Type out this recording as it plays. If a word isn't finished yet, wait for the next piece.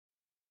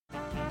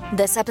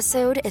This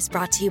episode is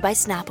brought to you by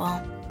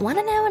Snapple. Want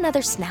to know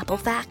another Snapple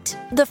fact?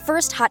 The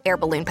first hot air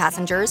balloon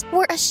passengers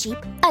were a sheep,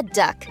 a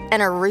duck,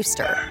 and a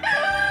rooster.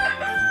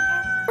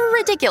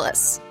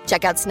 Ridiculous.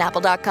 Check out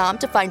Snapple.com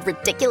to find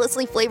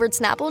ridiculously flavored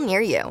Snapple near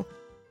you.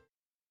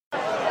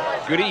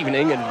 Good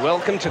evening and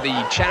welcome to the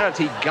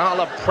charity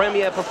gala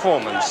premiere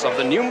performance of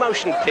the new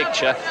motion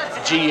picture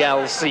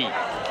GLC.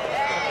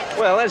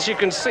 Well, as you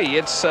can see,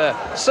 it's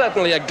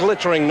certainly a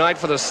glittering night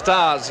for the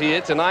stars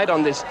here tonight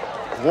on this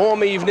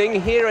warm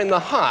evening here in the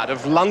heart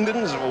of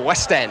London's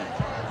West End.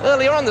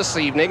 Earlier on this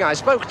evening, I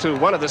spoke to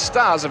one of the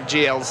stars of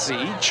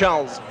GLC,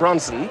 Charles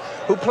Bronson,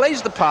 who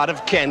plays the part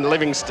of Ken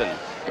Livingstone.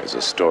 It's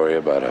a story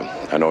about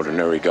an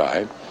ordinary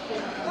guy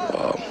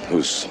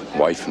whose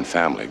wife and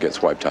family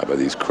gets wiped out by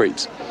these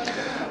creeps.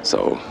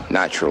 So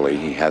naturally,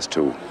 he has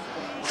to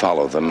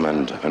follow them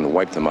and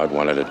wipe them out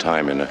one at a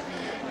time in a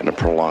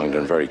prolonged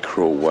and very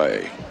cruel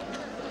way.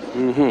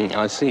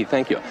 I see.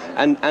 Thank you.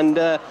 And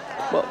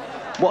well,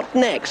 what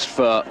next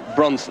for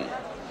Bronson?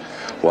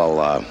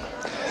 Well,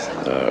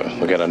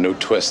 we get a new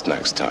twist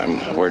next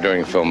time. We're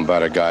doing a film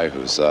about a guy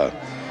whose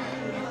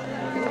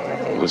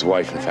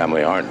wife and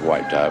family aren't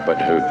wiped out, but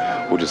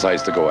who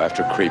decides to go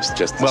after creeps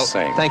just the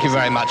same. Well, thank you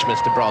very much,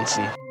 Mr.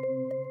 Bronson.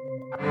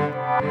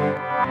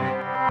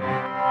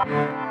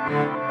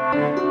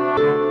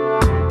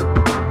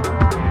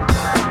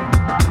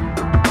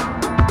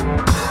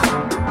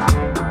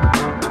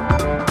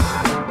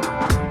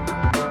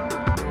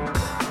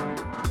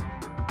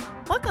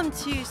 Welcome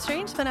to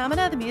Strange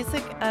Phenomena, the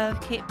music of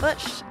Kate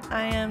Bush.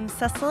 I am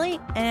Cecily,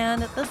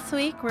 and this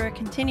week we're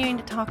continuing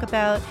to talk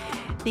about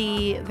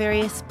the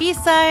various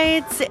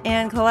B-sides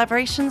and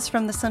collaborations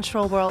from the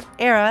Sensual World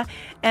era.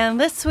 And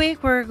this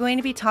week we're going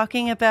to be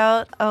talking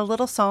about a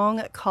little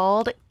song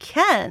called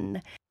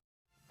Ken.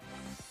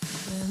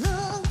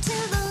 Look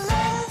to the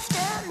left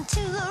and to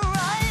the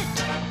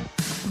right.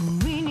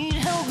 We need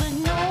help, but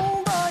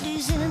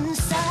nobody's in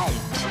sight.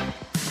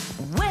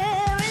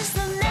 Where is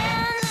the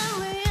man that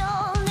we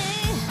all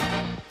need?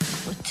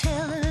 We're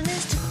telling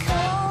us to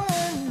come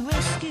and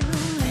rescue me.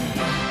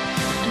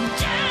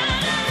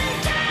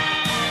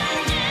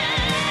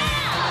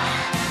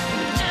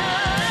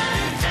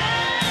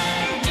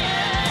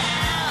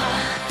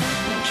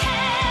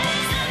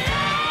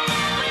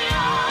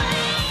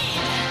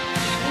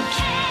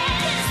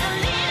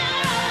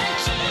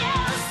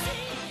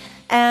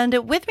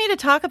 And with me to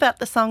talk about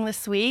the song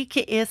this week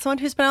is someone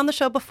who's been on the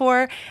show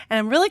before, and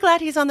I'm really glad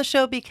he's on the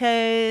show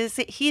because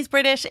he's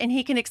British and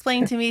he can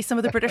explain to me some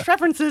of the British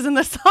references in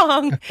the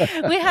song.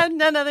 We have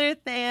none other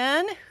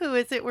than, who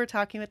is it we're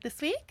talking with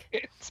this week?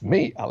 It's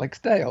me, Alex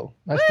Dale.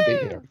 Nice to be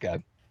here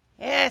again.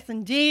 Yes,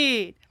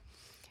 indeed.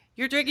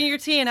 You're drinking your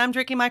tea and I'm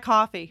drinking my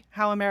coffee.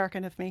 How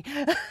American of me.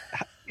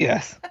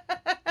 Yes.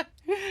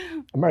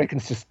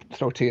 Americans just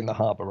throw tea in the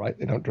harbor, right?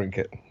 They don't drink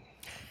it.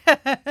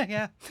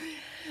 Yeah.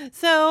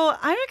 So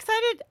I'm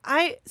excited.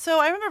 I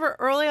remember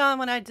early on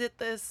when I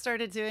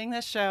started doing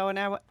this show, and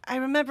I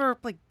remember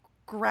like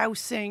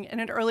grousing in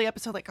an early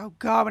episode, like, oh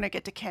God, when I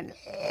get to Ken.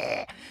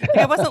 Like,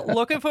 I wasn't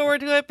looking forward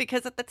to it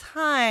because at the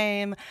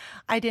time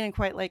I didn't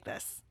quite like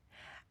this.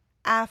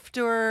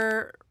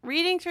 After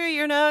reading through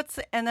your notes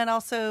and then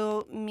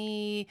also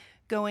me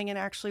going and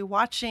actually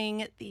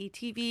watching the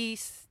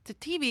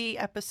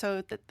TV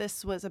episode that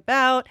this was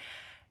about,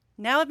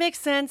 now it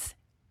makes sense.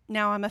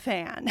 Now I'm a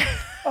fan.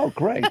 Oh,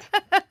 great.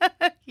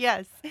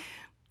 Yes.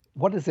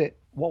 What was it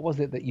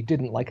that you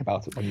didn't like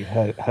about it when you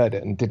heard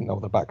it and didn't know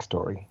the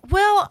backstory?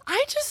 Well,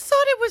 I just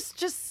thought it was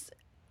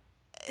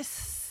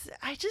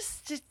I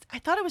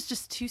thought it was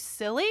just too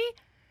silly.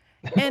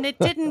 And it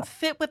didn't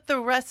fit with the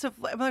rest of,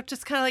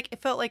 just kind of like,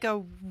 it felt like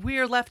a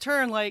weird left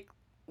turn, like,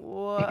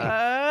 what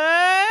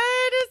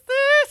is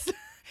this?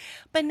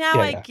 But now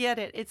I get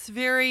it. It's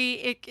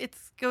it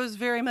goes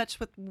very much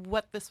with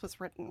what this was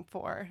written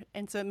for.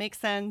 And so it makes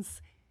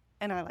sense,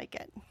 and I like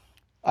it.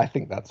 I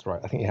think that's right.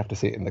 I think you have to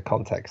see it in the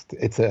context.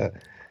 It's a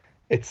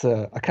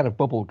kind of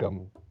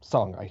bubblegum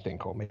song, I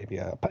think, or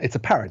maybe it's a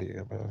parody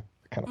of a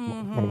kind of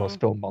one of those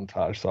film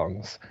montage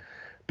songs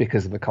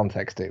because of the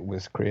context it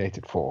was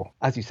created for.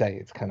 As you say,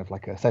 it's kind of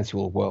like a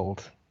Sensual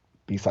World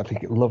B-side. I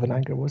think Love and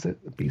Anger, was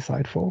it the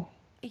B-side for?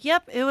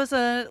 Yep, it was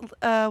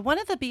one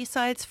of the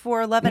B-sides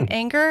for Love and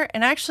Anger,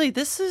 and actually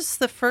this is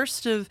the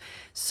first of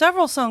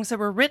several songs that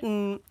were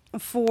written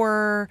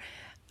for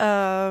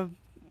this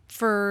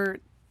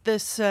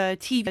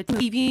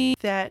TV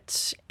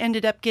that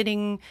ended up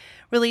getting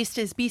released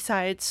as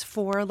B-sides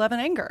for Love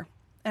and Anger.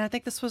 And I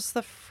think this was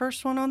the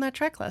first one on that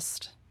track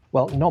list.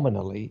 Well,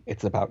 nominally,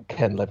 it's about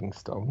Ken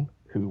Livingstone,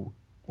 who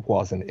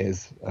was and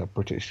is a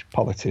British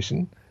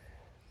politician,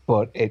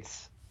 but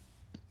it's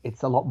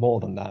a lot more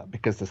than that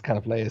because there's kind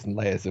of layers and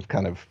layers of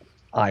kind of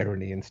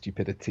irony and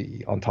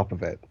stupidity on top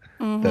of it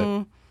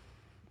that,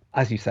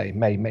 as you say,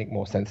 may make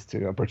more sense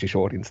to a British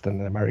audience than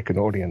an American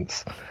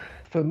audience.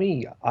 For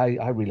me,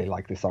 I really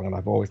like this song, and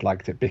I've always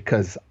liked it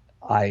because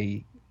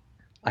I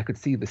could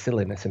see the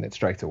silliness in it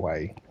straight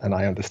away, and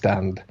I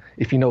understand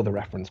if you know the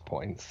reference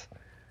points,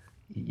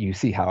 you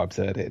see how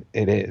absurd it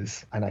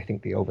is, and I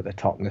think the over the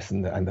topness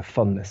and the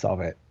funness of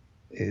it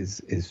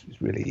is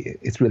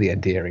really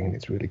endearing, and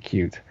it's really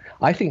cute.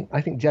 I think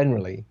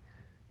generally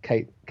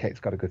Kate's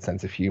got a good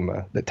sense of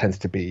humor that tends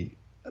to be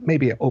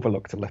maybe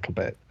overlooked a little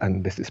bit,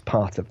 and this is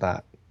part of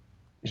that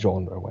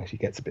genre where she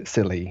gets a bit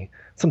silly.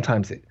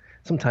 Sometimes it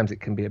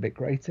can be a bit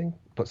grating,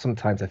 but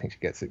sometimes I think she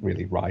gets it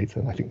really right,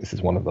 and I think this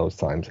is one of those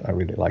times. I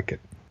really like it.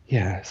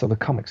 Yeah, so the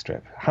comic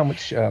strip. How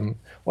much?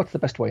 What's the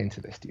best way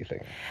into this, do you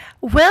think?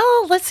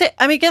 Well, let's say,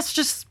 I guess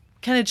just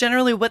kind of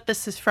generally what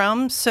this is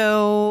from.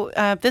 So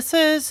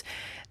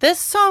this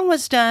song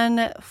was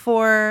done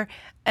for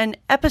an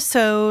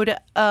episode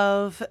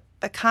of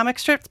a comic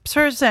strip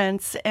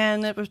presents,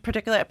 and it was a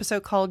particular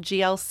episode called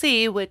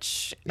GLC,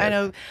 which I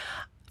know.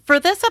 For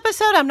this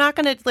episode, I'm not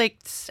going to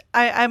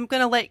I'm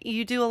going to let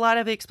you do a lot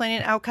of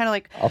explaining. I'll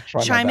kind of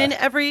chime in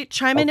every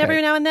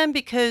now and then,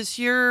 because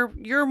you're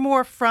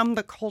more from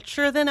the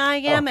culture than I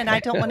am, and I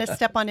don't want to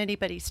step on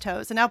anybody's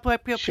toes. And I'll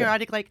put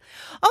periodic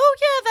oh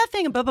yeah, that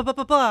thing, blah blah blah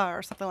blah blah,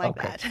 or something like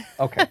that.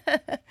 Okay.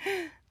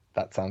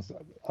 That sounds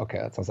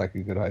like a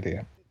good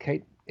idea.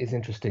 Kate is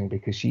interesting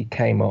because she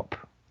came up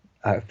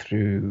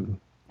through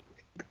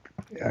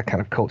a kind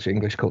of culture,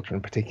 English culture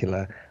in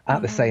particular,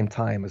 at the same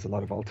time as a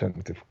lot of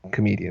alternative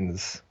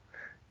comedians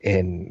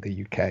in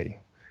the UK.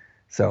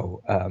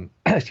 So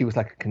she was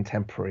like a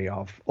contemporary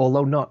of,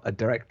 although not a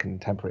direct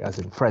contemporary as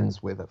in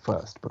friends with at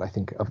first, but I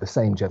think of the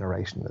same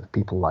generation of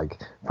people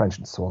like French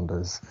and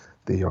Saunders,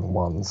 the young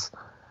ones.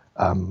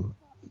 I'm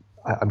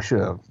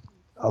sure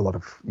a lot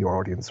of your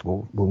audience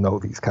will know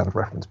these kind of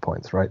reference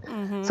points, right?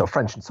 So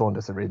French and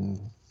Saunders are in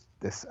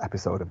this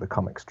episode of the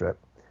comic strip.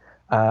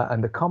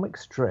 And the comic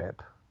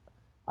strip,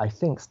 I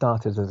think,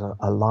 started as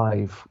a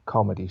live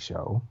comedy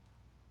show,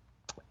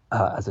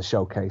 as a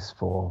showcase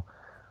for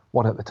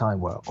what at the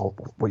time were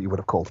what you would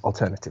have called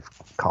alternative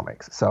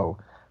comics. So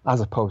as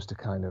opposed to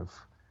kind of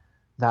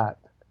that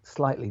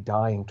slightly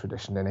dying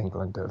tradition in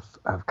England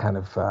of kind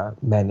of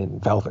men in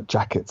velvet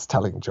jackets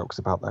telling jokes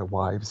about their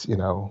wives,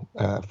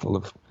 full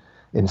of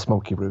in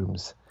smoky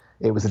rooms.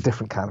 It was a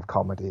different kind of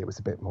comedy. It was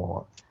a bit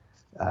more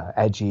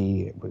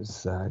edgy. It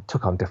was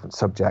took on different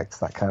subjects,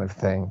 that kind of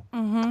thing.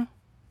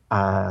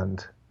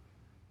 And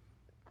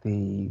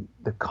the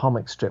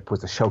comic strip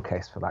was a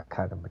showcase for that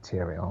kind of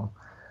material,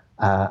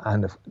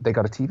 and they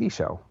got a TV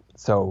show.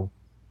 So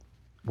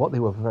what they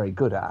were very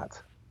good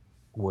at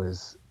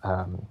was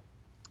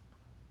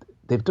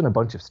they've done a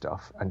bunch of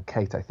stuff, and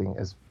Kate, I think,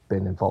 has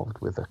been involved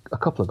with a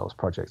couple of those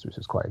projects, which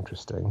is quite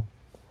interesting.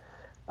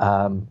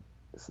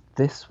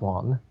 This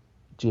one,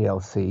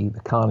 GLC,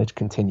 The Carnage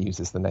Continues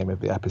is the name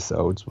of the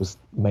episodes, was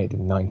made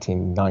in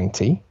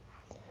 1990.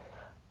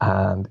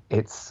 And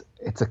it's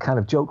a kind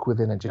of joke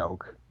within a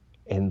joke,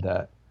 in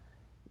that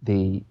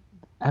the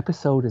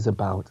episode is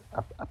about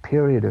a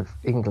period of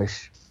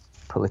English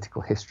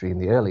political history in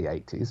the early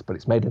 80s, but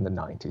it's made in the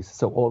 90s.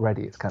 So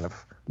already it's kind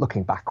of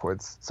looking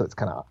backwards. So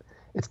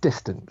it's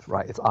distant,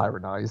 right? It's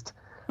ironized.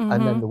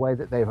 And then the way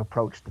that they've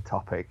approached the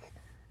topic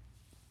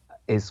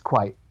is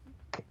quite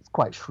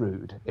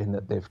shrewd, in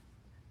that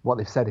what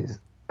they've said is,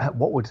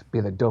 what would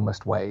be the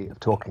dumbest way of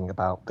talking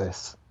about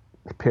this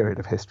period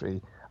of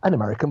history? An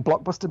American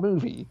blockbuster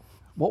movie.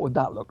 What would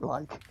that look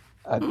like?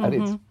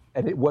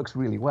 And it works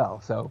really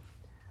well. So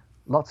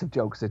lots of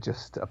jokes are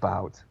just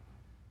about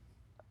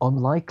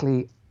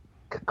unlikely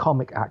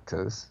comic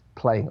actors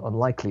playing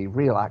unlikely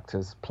real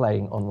actors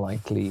playing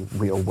unlikely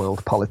real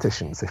world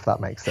politicians, if that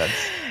makes sense.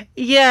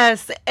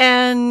 Yes.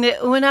 And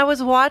when I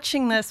was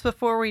watching this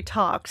before we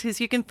talked,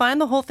 because you can find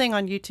the whole thing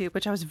on YouTube,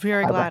 which I was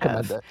very glad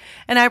of. It.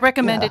 And I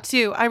recommend it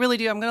too. I really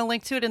do. I'm going to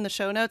link to it in the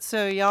show notes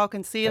so y'all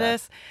can see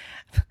this.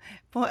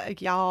 Boy,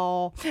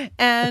 y'all.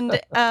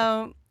 And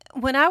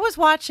when I was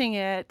watching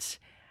it,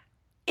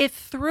 it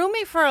threw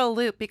me for a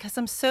loop because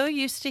I'm so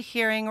used to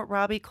hearing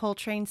Robbie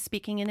Coltrane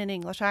speaking in an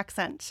English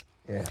accent.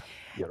 Yeah,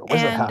 you're a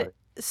wizard, Harry.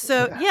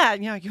 So,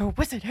 you're a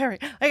wizard, Harry.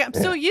 I'm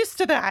so used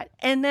to that.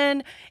 And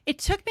then it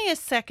took me a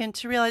second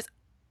to realize,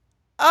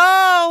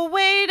 oh,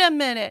 wait a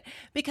minute.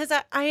 Because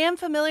I am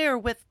familiar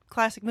with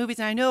classic movies,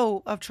 and I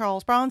know of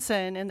Charles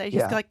Bronson, and that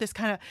he's like this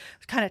kind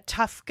of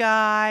tough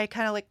guy,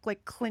 kind of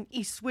like Clint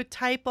Eastwood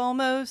type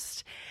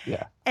almost.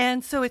 Yeah.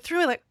 And so it threw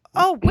me like,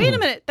 oh, wait a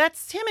minute,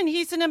 that's him, and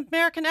he's an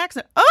American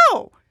accent.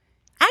 Oh,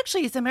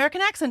 actually, his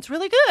American accent's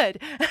really good.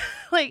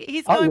 Like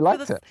he's going for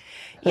this. It.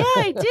 Yeah,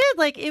 I did.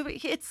 Like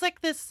it's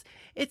like this.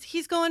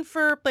 He's going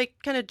for like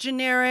kind of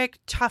generic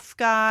tough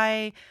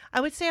guy.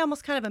 I would say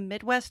almost kind of a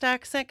Midwest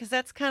accent, because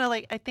that's kind of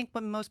like, I think,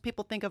 what most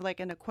people think of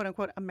like in a quote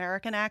unquote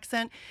American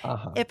accent.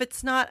 If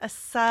it's not a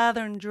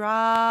Southern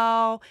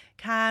drawl,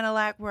 kind of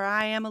like where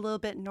I am a little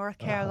bit in North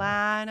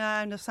Carolina,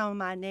 I know some of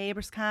my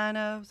neighbors kind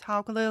of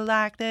talk a little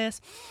like this,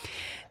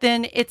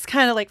 then it's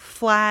kind of like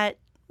flat.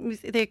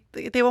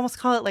 They almost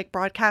call it like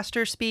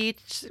broadcaster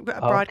speech,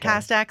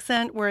 broadcast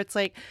accent, where it's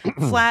like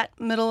flat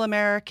middle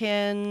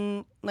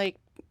American, like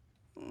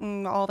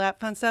all that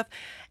fun stuff.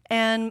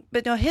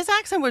 But no, his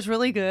accent was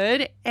really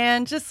good.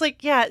 And just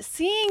like,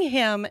 seeing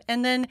him,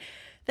 and then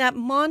that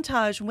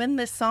montage when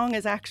this song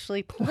is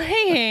actually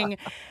playing.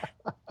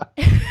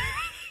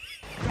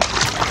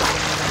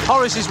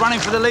 Horace is running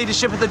for the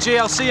leadership of the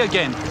GLC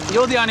again.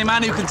 You're the only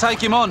man who can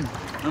take him on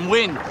and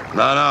win.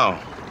 No,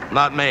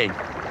 not me.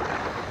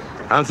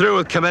 I'm through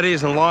with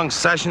committees and long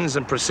sessions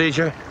and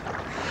procedure.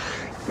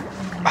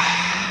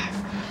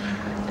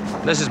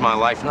 This is my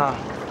life now.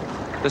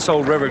 This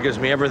old river gives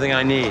me everything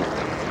I need.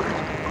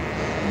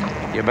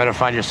 You better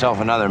find yourself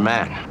another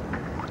man.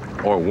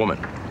 Or woman.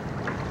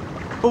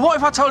 But what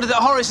if I told you that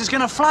Horace is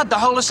going to flood the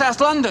whole of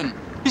South London?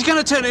 He's going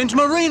to turn it into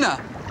a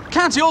marina.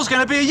 County Hall's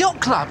going to be a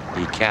yacht club.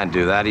 He can't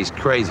do that. He's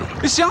crazy.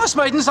 It's the Ice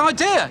Maiden's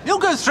idea. He'll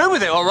go through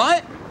with it, all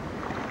right?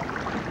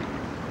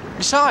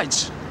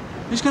 Besides,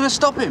 who's going to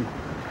stop him?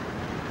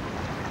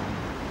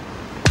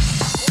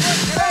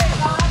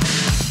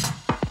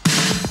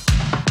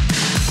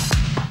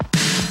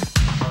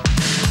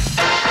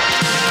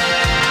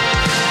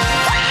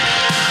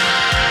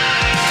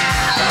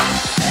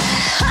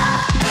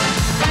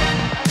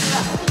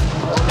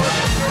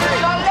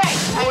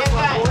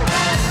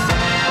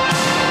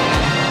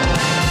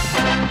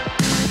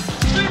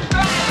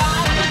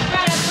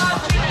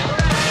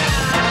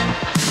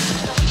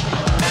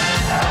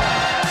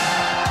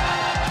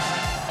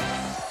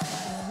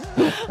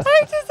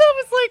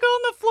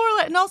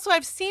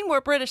 I've seen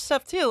more British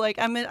stuff too. Like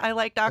I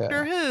like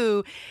Doctor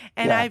Who,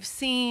 and I've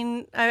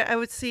seen I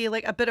would see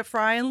like a bit of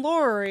Fry and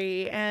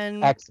Laurie,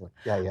 and excellent.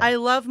 Yeah. I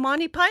love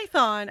Monty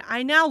Python.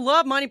 I now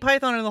love Monty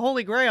Python and the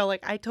Holy Grail.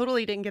 Like I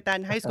totally didn't get that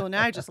in high school.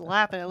 Now I just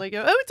laugh at it. Like,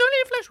 oh, it's only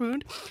a flesh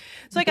wound.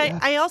 So like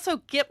I also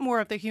get more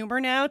of the humor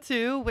now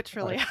too, which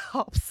really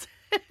helps.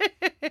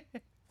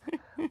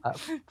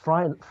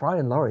 Fry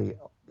and Laurie,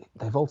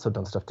 they've also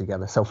done stuff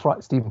together. So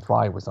Stephen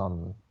Fry was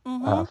on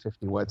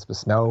 50 Words for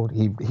Snow.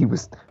 He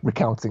was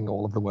recounting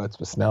all of the words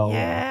for Snow.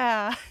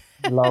 Yeah.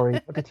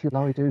 Laurie, what did Hugh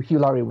Laurie do? Hugh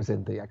Laurie was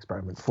in the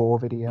Experiment 4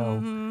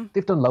 video.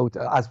 They've done loads,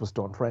 as was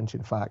Dawn French,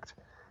 in fact.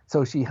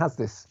 So she has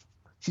this,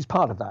 she's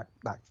part of that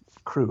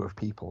crew of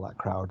people, that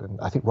crowd. And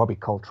I think Robbie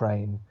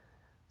Coltrane.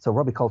 So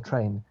Robbie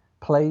Coltrane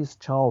plays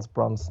Charles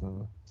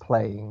Bronson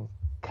playing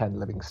Ken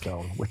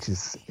Livingstone, which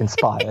is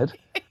inspired.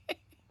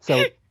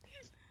 So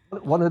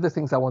one of the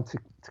things I want to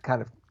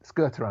kind of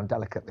skirt around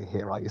delicately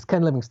here, right, is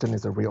Ken Livingstone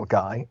is a real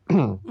guy.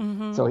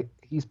 So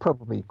he's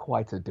probably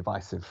quite a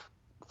divisive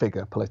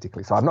figure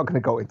politically. So I'm not going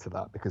to go into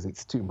that because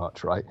it's too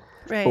much, right?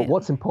 But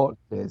what's important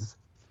is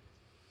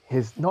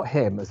not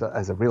him as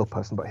a real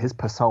person, but his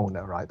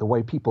persona, right? The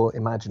way people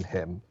imagine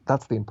him,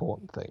 that's the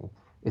important thing,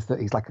 is that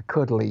he's like a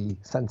cuddly,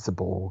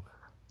 sensible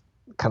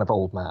kind of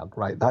old man,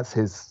 right? That's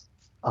his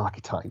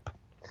archetype.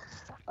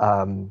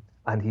 And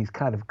he's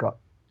kind of got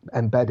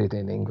embedded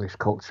in English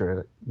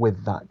culture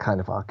with that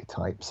kind of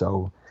archetype.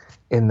 So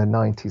in the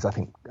 90s, I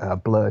think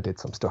Blur did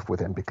some stuff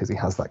with him because he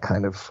has that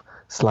kind of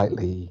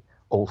slightly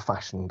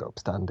old-fashioned,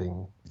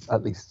 upstanding,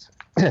 at least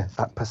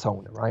that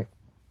persona, right?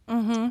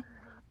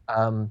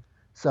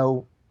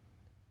 So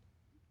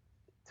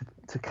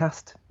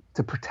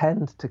to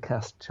pretend to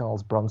cast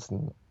Charles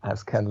Bronson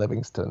as Ken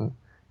Livingstone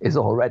is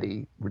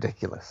already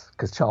ridiculous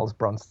because Charles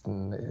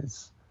Bronson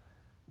is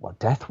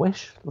Death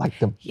Wish, like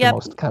the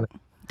most kind of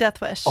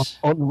Death Wish,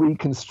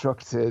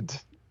 unreconstructed,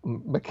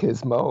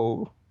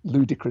 machismo,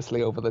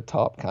 ludicrously over the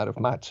top kind of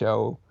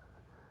macho,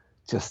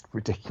 just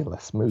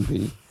ridiculous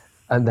movie.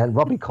 And then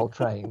Robbie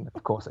Coltrane,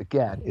 of course,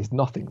 again, is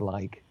nothing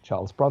like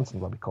Charles Bronson.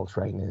 Robbie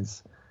Coltrane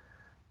is,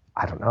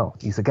 I don't know,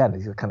 he's a kind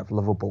of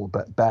lovable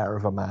but bear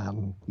of a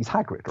man. He's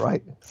Hagrid,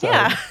 right? So,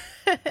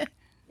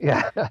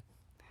 yeah.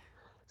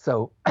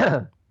 So,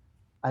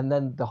 and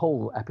then the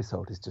whole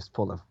episode is just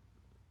full of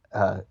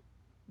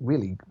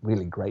really,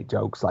 really great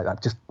jokes like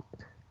that, just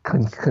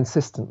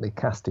consistently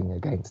casting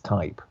against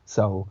type.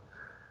 So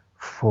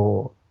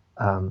for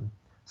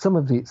some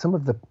of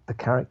the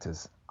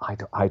characters,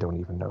 I don't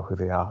even know who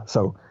they are.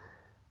 So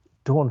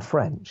Dawn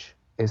French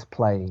is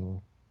playing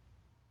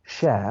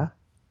Cher,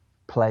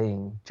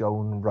 playing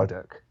Joan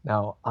Ruddock.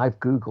 Now, I've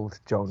Googled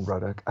Joan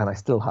Ruddock, and I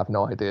still have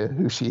no idea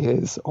who she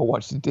is or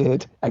what she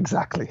did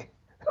exactly,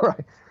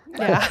 right?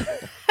 Yeah.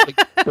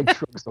 big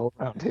shrugs all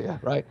around here,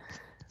 right?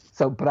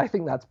 So, but I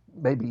think that's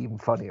maybe even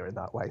funnier in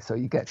that way. So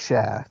you get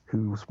Cher,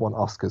 who's won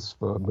Oscars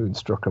for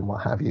Moonstruck and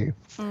what have you,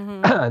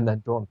 and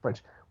then Dawn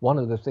French. One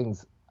of the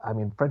things, I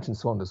mean, French and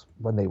Saunders,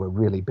 when they were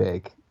really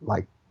big,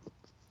 like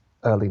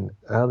early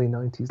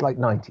 90s, like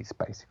 90s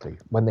basically,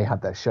 when they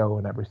had their show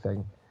and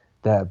everything,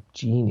 their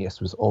genius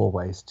was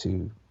always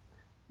to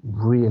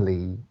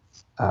really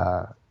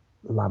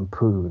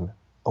lampoon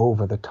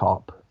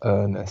over-the-top,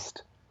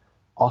 earnest,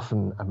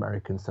 often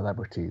American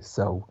celebrities.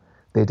 So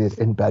they did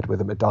In Bed with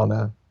a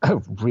Madonna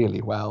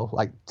really well,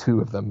 like two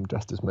of them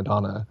dressed as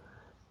Madonna.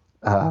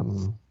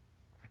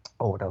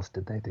 What else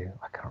did they do?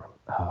 I can't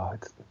remember.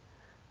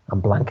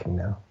 I'm blanking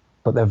now.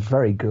 But they're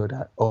very good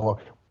at,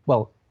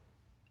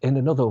 in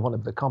another one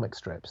of the comic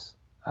strips,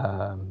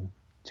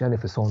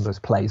 Jennifer Saunders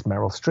plays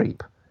Meryl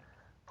Streep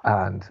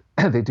And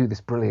they do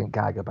this brilliant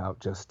gag about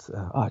just,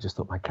 I just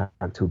thought my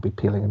character would be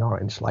peeling an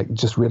orange, like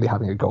just really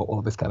having a go at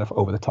all this kind of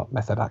over-the-top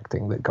method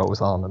acting that goes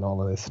on and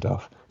all of this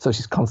stuff. So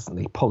she's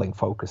constantly pulling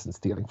focus and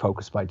stealing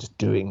focus by just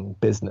doing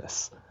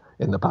business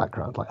in the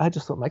background. Like, I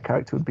just thought my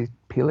character would be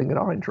peeling an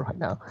orange right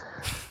now.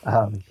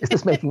 Is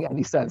this making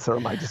any sense, or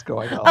am I just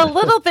going on? A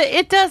little bit.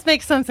 It does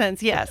make some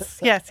sense. Yes.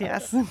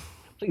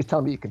 Please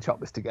tell me you can chop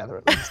this together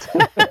at least.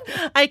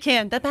 I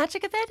can. The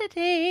magic of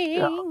editing.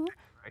 Yeah.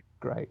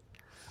 Great.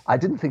 I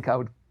didn't think I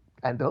would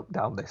end up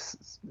down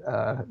this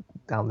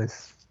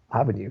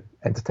avenue,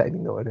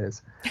 entertaining though it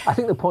is. I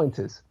think the point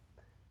is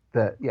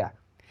that, yeah,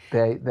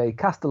 they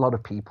cast a lot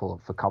of people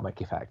for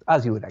comic effect,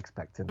 as you would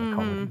expect in a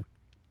comedy.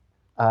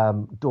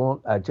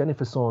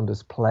 Jennifer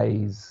Saunders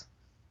plays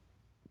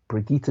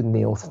Brigitte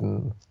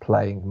Nielsen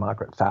playing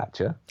Margaret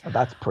Thatcher, and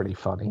that's pretty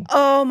funny.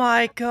 Oh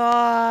my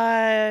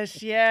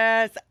gosh,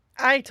 yes.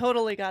 I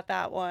totally got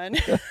that one.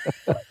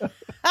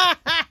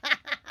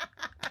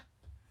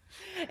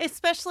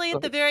 Especially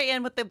at the very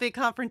end with the big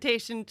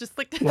confrontation, just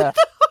like the gun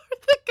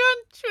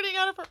shooting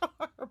out of her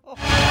arm.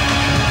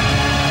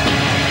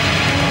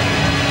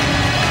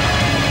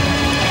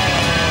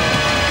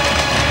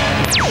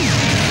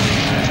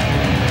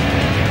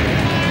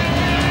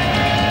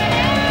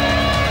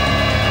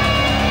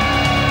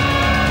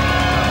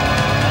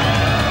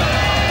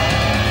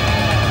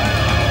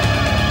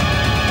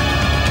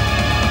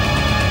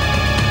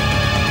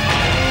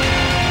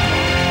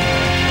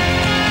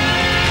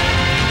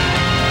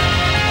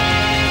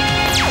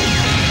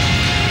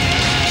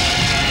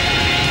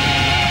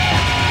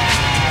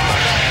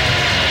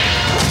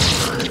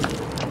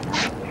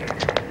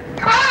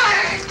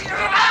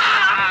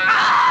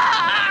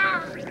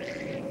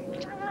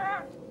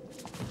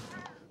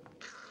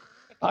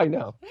 I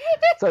know.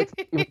 So it's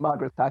even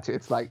Margaret Thatcher.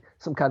 It's like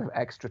some kind of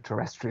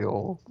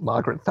extraterrestrial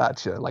Margaret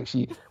Thatcher. Like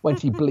when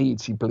she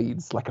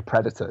bleeds like a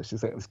predator.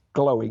 She's like this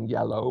glowing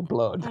yellow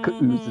blood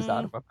oozes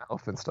out of her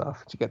mouth and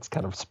stuff. She gets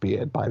kind of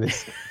speared by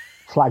this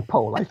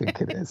flagpole, I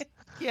think it is.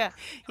 Yeah.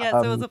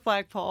 So it was a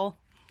flagpole.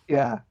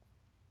 Yeah.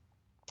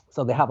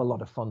 So they have a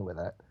lot of fun with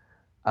it.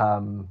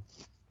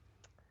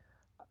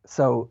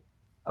 So,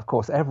 of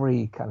course,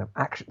 every kind of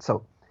action.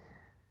 So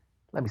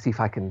let me see if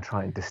I can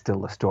try and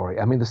distill the story.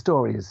 I mean, the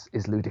story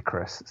is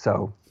ludicrous.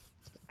 So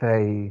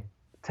they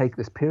take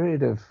this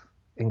period of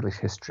English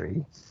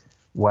history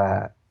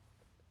where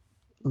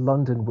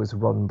London was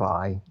run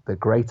by the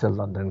Greater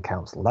London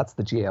Council. That's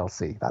the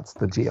GLC. That's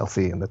the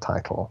GLC in the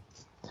title.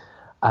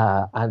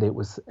 And it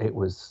was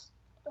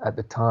at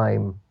the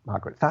time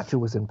Margaret Thatcher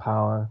was in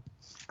power,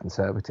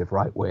 conservative,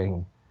 right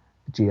wing,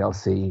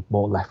 GLC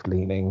more left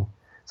leaning.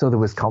 So there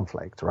was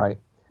conflict, right?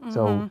 Mm-hmm.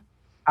 So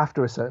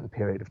after a certain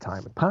period of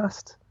time had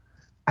passed,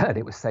 and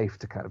it was safe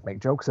to kind of make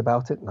jokes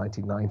about it,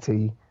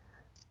 1990,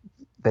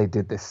 they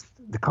did this,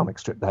 the comic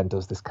strip then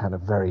does this kind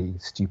of very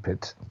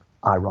stupid,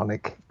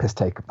 ironic piss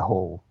take of the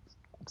whole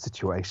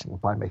situation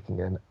by making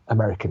an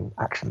American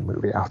action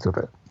movie out of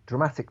it.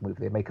 Dramatic movie.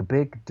 They make a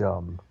big,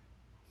 dumb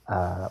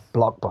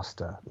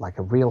blockbuster, like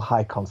a real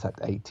high concept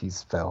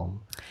 80s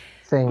film.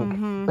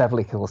 Think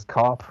Beverly Hills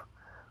Cop.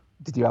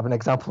 Did you have an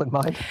example in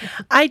mind?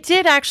 I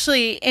did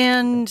actually,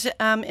 and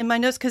in my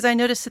notes, because I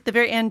noticed at the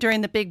very end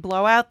during the big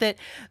blowout that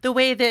the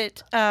way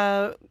that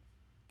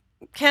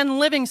Ken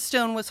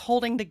Livingstone was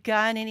holding the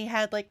gun and he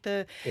had like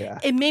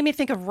it made me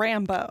think of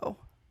Rambo.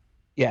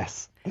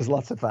 Yes, there's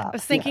lots of that. I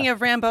was thinking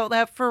of Rambo.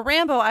 For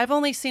Rambo, I've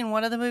only seen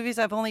one of the movies.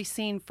 I've only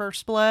seen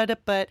First Blood,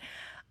 but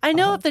I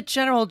know the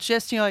general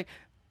gist, like,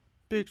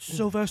 big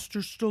Sylvester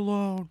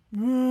Stallone,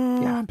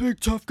 big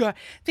tough guy.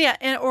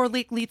 Yeah, or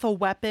Lethal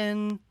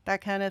Weapon,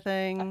 that kind of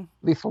thing.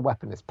 Lethal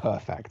Weapon is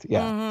perfect,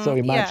 yeah. So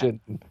imagine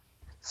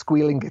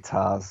squealing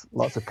guitars,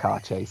 lots of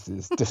car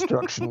chases,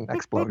 destruction,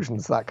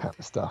 explosions, that kind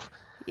of stuff.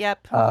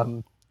 Yep.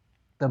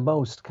 The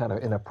most kind of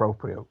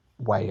inappropriate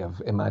way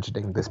of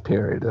imagining this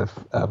period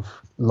of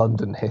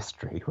London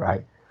history,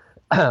 right?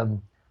 And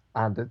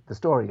the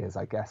story is,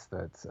 I guess,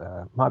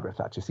 that Margaret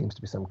Thatcher seems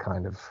to be some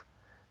kind of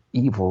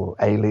evil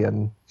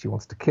alien. She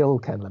wants to kill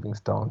Ken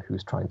Livingstone,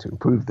 who's trying to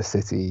improve the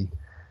city.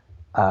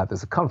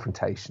 There's a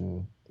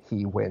confrontation.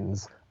 He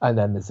wins. And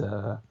then there's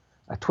a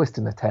twist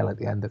in the tail at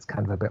the end that's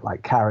kind of a bit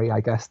like Carrie,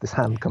 I guess. This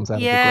hand comes out of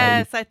the grave.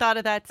 Yes, I thought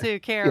of that too,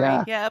 Carrie.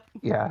 Yeah, yep.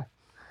 Yeah,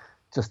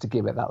 just to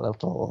give it that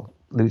little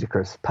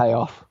ludicrous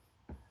payoff.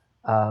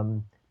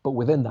 But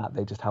within that,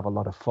 they just have a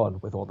lot of fun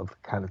with all the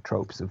kind of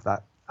tropes of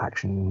that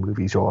action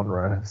movie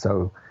genre.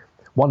 So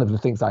one of the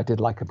things I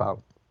did like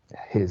about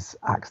his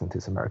accent,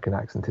 his American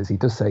accent, is he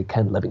does say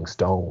Ken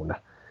Livingstone,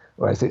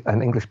 whereas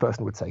an English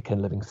person would say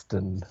Ken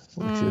Livingston,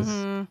 which is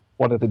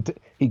one of the...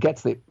 He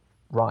gets it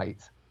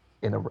right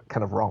in a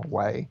kind of wrong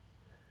way.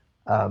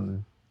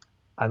 And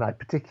I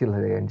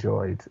particularly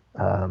enjoyed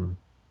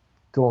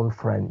Dawn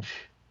French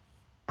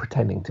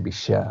pretending to be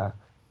Cher.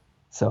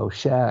 So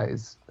Cher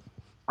is,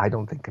 I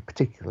don't think, a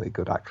particularly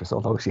good actress,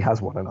 although she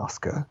has won an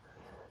Oscar.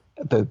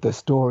 The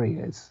story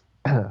is,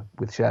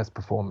 with Cher's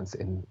performance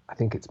in, I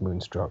think it's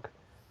Moonstruck,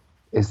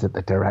 is that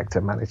the director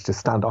managed to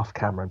stand off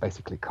camera and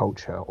basically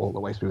coach her all the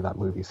way through that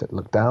movie. He said,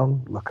 look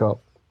down, look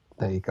up,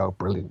 there you go,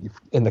 brilliant,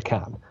 in the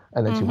can.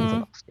 And then she wins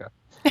an Oscar.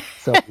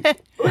 So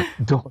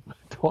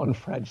Dawn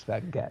French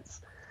then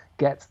gets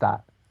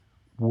that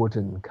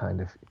wooden kind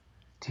of,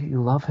 do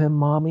you love him,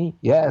 mommy?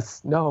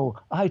 Yes, no,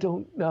 I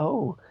don't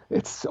know.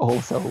 It's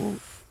also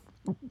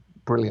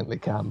brilliantly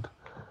camp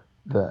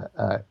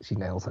that she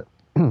nails it.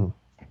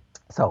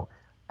 So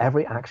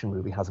every action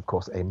movie has, of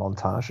course, a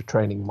montage, a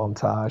training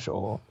montage,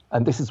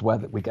 and this is where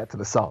we get to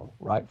the song,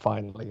 right?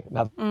 Finally,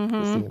 now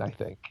the scene.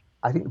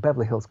 I think the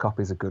Beverly Hills Cop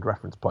is a good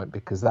reference point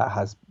because that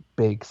has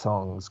big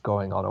songs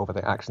going on over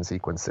the action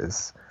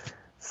sequences.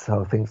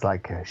 So things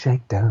like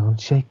shake down,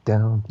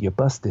 you're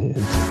busted.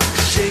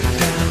 Shake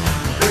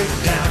down,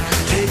 break down,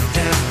 take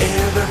down.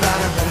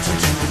 Everybody wants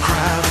to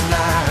crowd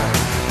alive.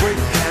 Break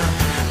down,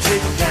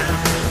 take down,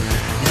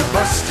 you're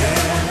busted.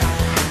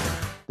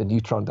 The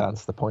Neutron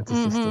Dance, the Pointer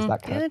Sisters,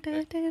 that kind of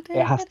thing.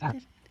 It has to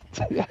have,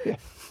 yeah,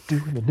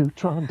 doing the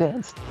Neutron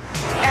Dance.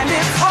 And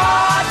it's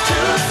hard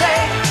to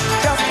say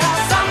just how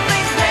some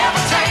things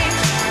never change.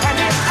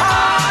 And it's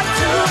hard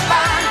to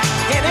find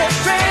any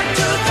strength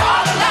to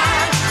draw the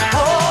line.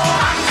 Oh,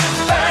 I'm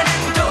just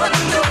burning, doing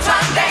the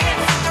Neutron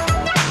Dance.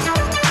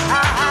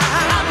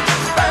 I'm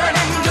just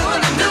burning,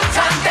 doing the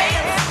Neutron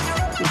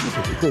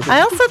Dance.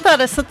 I also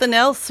thought of something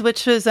else,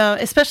 which was,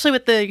 especially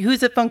with the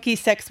Who's a Funky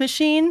Sex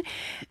Machine,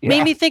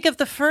 made me think of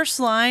the first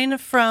line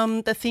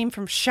from the theme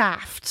from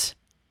Shaft.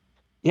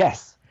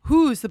 Yes.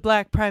 Who's the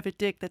black private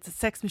dick that's a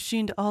sex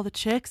machine to all the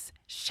chicks?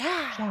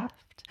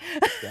 Shaft.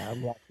 Yeah,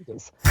 I'm right, it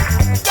is.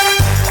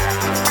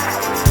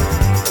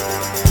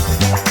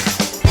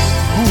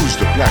 Who's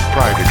the black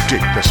private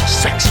dick that's a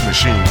sex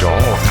machine to all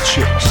the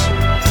chicks?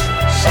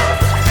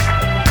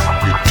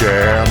 You're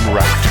damn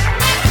right.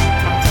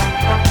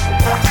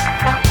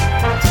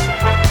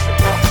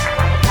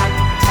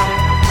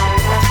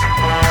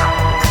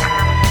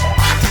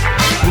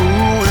 Who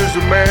is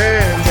the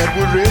man that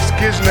would risk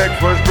his neck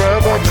for his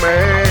brother,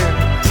 man?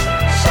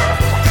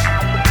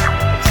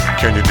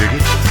 Can you dig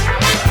it?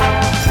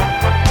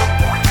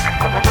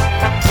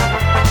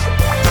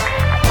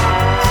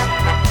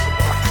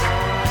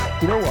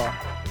 You know what?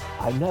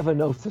 I never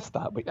noticed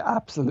that, but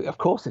absolutely, of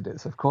course it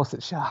is. Of course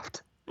it's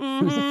Shaft.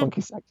 Who's the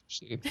funky sex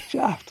machine?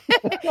 Shaft.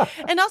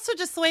 And also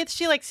just the way that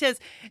she says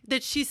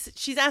that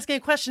she's asking a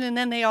question and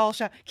then they all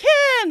shout,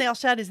 Ken! They all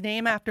shout his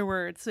name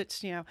afterwards,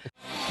 which,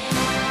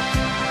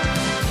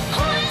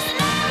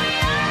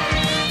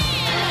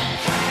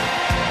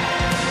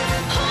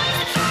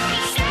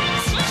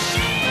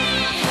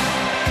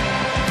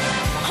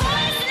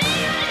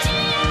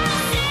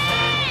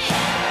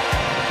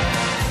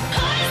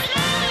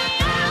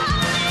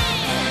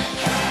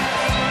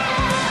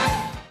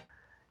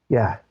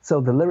 Yeah,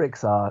 so the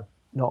lyrics are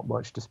not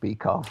much to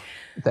speak of.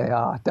 They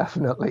are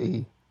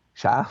definitely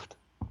Shaft.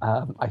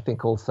 I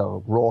think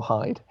also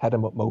Rawhide, Head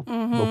 'em Up, Mope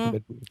 'em and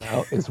Move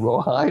Out is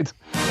Rawhide.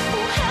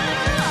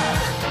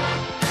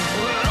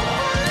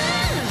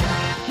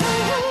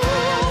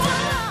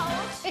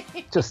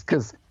 Just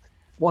because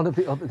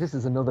this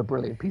is another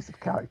brilliant piece of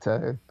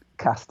character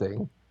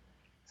casting.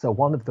 So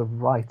one of the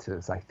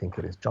writers, I think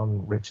it is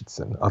John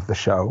Richardson of the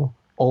show,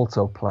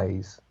 also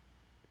plays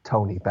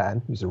Tony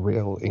Benn, who's a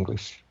real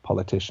English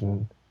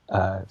politician,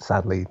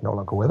 sadly no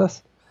longer with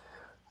us.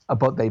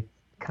 But they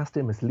cast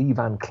him as Lee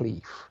Van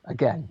Cleef.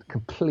 Again,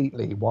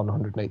 completely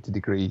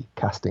 180-degree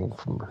casting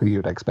from who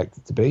you'd expect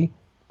it to be.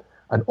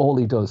 And all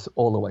he does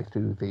all the way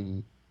through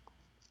the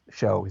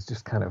show is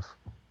just kind of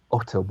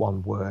utter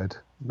one word,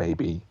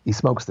 maybe. He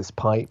smokes this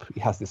pipe.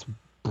 He has this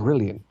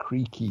brilliant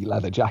creaky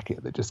leather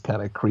jacket that just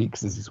kind of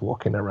creaks as he's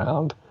walking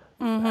around.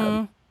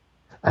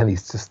 And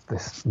he's just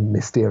this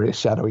mysterious,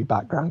 shadowy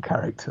background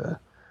character.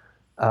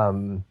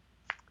 How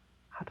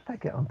did I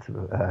get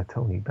onto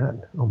Tony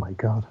Benn? Oh, my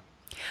God.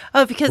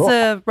 Oh, because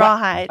of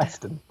Rawhide.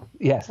 Western.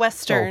 Yes.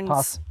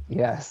 Westerns.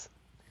 Yes.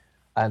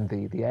 And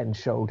the end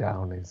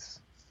showdown is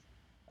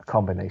a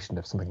combination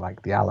of something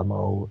like The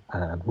Alamo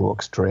and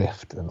Rorke's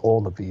Drift and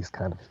all of these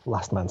kind of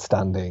last man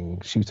standing,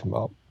 shoot 'em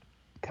up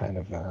kind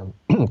of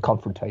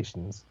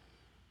confrontations.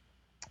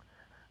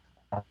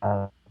 It's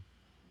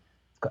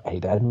got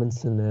Ade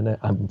Edmondson in it.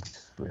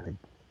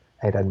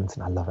 Ade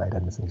Edmondson, I love Ade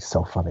Edmondson. He's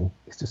so funny.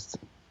 He's just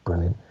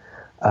brilliant.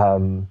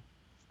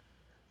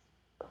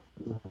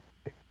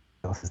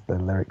 Else is the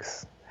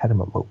lyrics? Head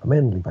 'em up, Mope 'em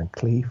in, Lee Van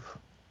Cleef.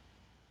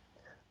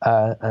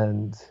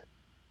 And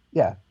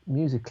yeah,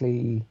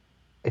 musically,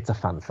 it's a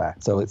fanfare.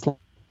 So it's like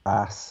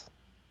bass,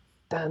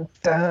 dun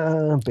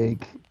dun,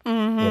 big,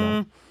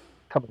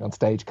 coming on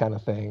stage kind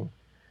of thing.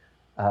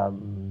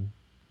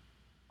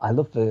 I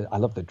love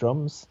the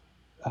drums.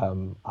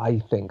 I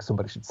think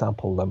somebody should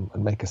sample them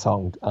and make a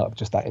song out of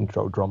just that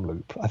intro drum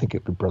loop. I think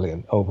it'd be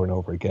brilliant over and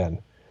over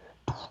again.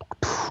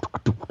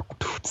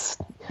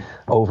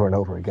 Over and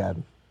over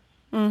again.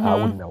 I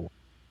wouldn't know.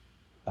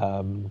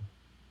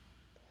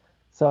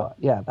 So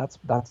yeah, that's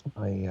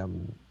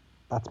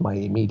my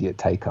immediate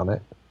take on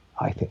it.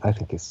 I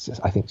think it's just,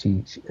 I think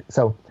she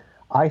so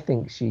I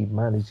think she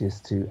manages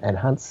to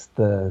enhance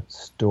the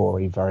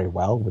story very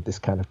well with this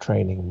kind of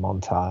training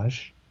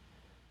montage.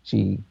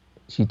 She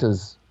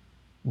does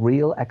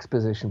real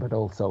exposition, but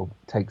also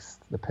takes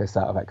the piss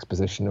out of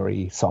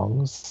expositionary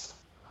songs.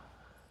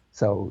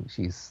 So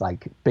she's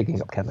like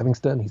bigging up Ken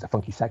Livingstone. He's a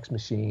funky sex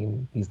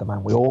machine. He's the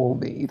man we all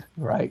need,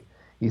 right?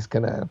 He's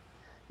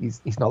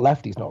not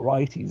left, he's not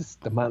right. He's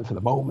the man for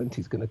the moment.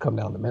 He's gonna come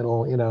down the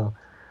middle, you know.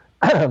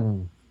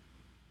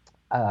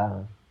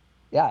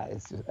 Yeah,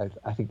 it's just,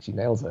 I think she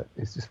nails it.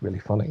 It's just really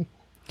funny.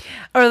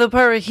 Or the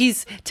part where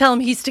he's telling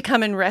him he's to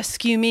come and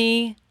rescue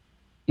me.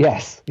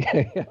 Yes.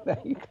 Yeah, there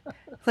you go.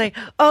 Like,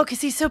 oh,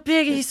 because he's so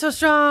big and he's so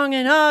strong,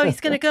 and oh,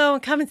 he's going to go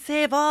and come and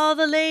save all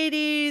the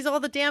ladies, all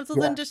the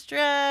damsels in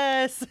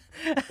distress.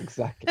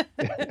 Exactly.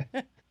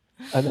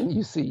 And then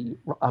you see,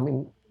 I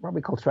mean,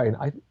 Robbie Coltrane,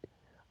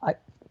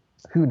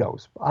 who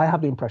knows? I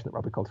have the impression that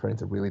Robbie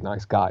Coltrane's a really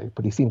nice guy,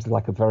 but he seems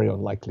like a very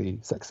unlikely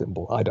sex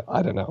symbol.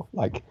 I don't know.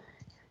 Like,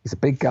 he's a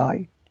big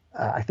guy.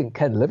 I think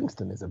Ken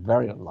Livingstone is a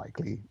very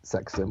unlikely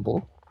sex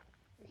symbol.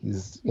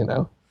 He's, you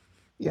know,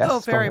 yes. Oh,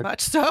 very much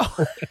so.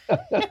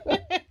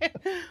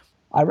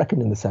 I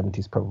reckon in the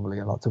 70s probably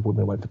lots of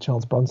women went for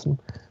Charles Bronson,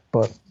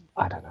 but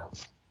I don't know.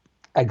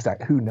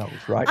 Exactly. Who knows,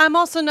 right? I'm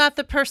also not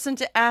the person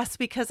to ask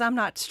because I'm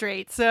not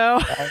straight, so.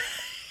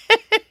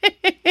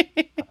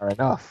 Fair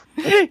enough.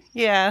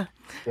 Yeah.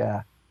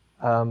 Yeah.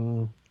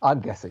 I'm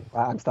guessing.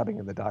 I'm stabbing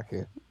in the dark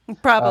here.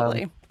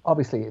 Probably.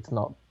 Obviously, it's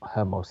not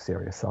her most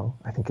serious song.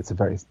 I think it's a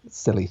very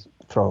silly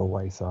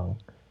throwaway song.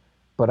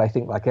 But I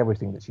think, like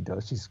everything that she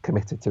does, she's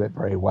committed to it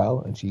very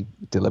well, and she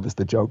delivers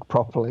the joke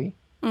properly.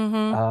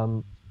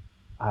 Mm-hmm.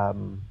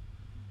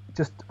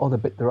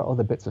 There are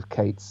other bits of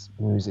Kate's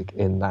music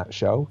in that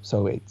show,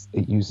 so it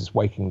uses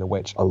 "Waking the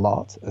Witch" a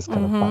lot as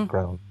kind of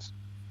background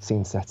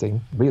scene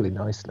setting, really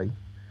nicely.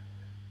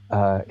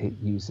 It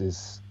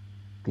uses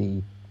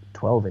the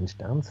 12-inch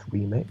dance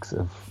remix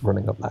of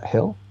 "Running Up That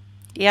Hill."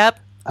 Yep.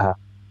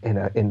 In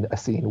a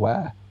scene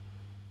where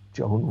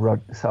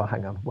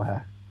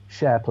where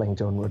Cher playing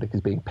Joan Ruddick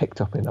is being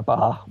picked up in a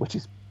bar, which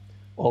is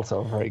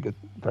also a very good,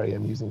 very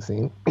amusing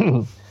scene.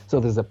 So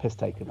there's a piss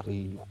take of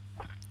the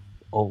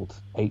old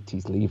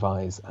 80s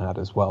Levi's ad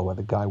as well, where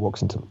the guy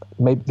walks into,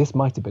 maybe this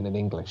might have been an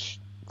English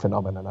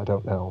phenomenon, I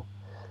don't know.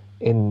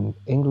 In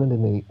England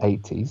in the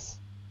 80s,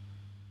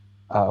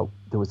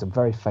 there was a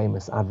very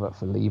famous advert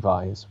for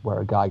Levi's where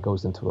a guy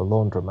goes into a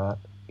laundromat,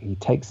 he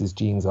takes his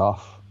jeans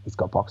off, he's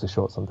got boxer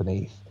shorts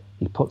underneath,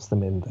 he puts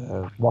them in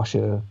the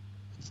washer,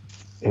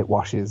 it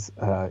washes,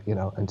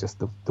 and just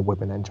the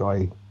women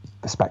enjoy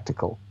the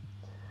spectacle.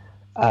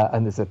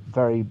 And there's a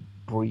very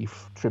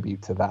brief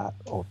tribute to that,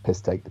 or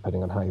piss take,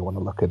 depending on how you want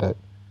to look at it,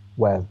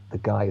 where the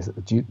guy is at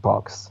the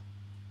jukebox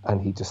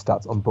and he just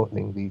starts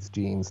unbuttoning these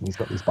jeans and he's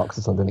got these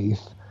boxers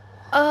underneath.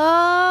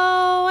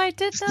 Oh, I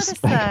did notice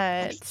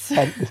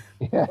that.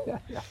 Yeah.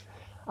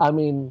 I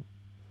mean,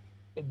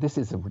 this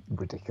is a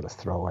ridiculous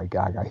throwaway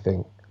gag, I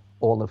think.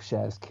 All of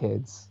Cher's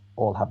kids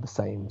all have the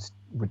same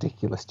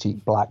ridiculous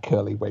cheap black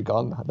curly wig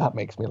on. That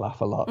makes me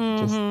laugh a lot.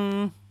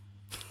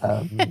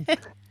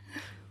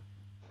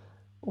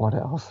 What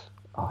else?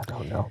 Oh, I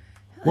don't know.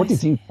 What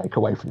did you take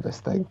away from this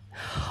thing?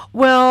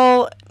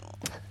 Well,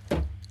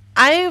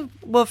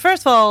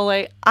 first of all,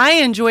 like, I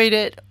enjoyed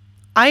it.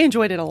 I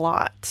enjoyed it a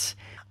lot.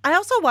 I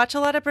also watch a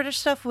lot of British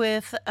stuff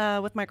with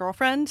my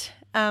girlfriend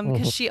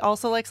because she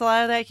also likes a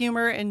lot of that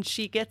humor and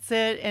she gets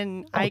it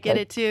and I get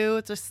it too.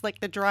 It's just like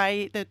the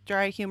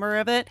dry humor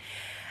of it.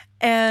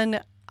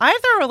 And I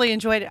thoroughly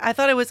enjoyed it. I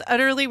thought it was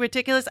utterly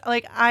ridiculous.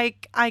 Like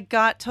I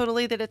got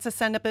totally that it's a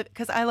send up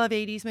because I love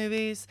 80s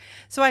movies.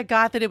 So I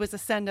got that it was a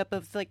send up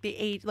of like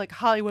like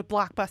Hollywood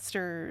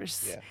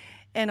blockbusters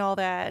and all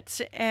that.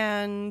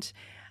 And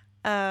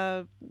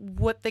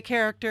what the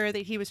character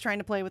that he was trying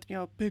to play with,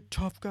 big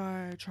tough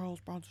guy,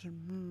 Charles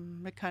Bronson,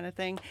 that kind of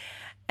thing.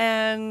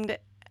 And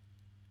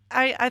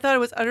I thought it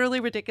was utterly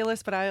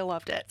ridiculous, but I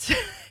loved it.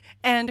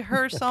 And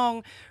her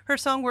song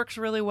works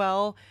really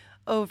well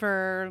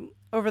over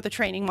the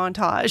training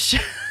montage.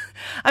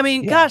 I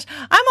mean, gosh,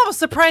 I'm almost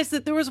surprised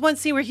that there was one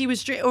scene where he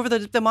was over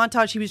the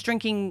montage. He was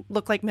drinking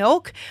looked like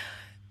milk.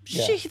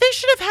 Yeah. They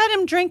should have had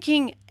him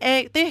drinking.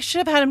 They should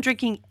have had him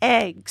drinking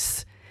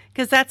eggs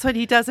because that's what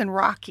he does in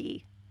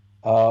Rocky.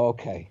 Oh,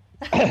 okay.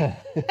 I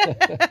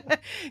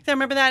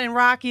remember that in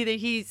Rocky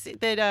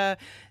that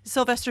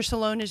Sylvester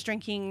Stallone is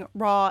drinking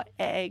raw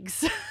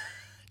eggs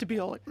to be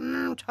all like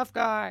tough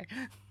guy.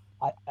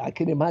 I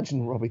can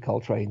imagine Robbie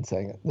Coltrane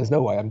saying, "There's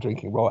no way I'm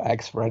drinking raw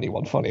eggs for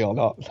anyone, funny or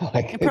not."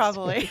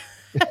 Probably.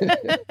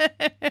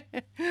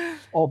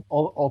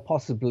 or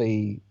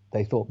possibly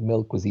they thought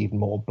milk was even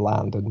more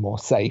bland and more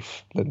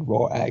safe than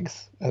raw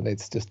eggs, and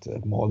it's just a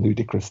more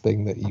ludicrous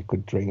thing that you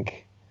could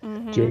drink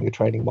during a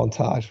training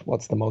montage.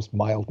 What's the most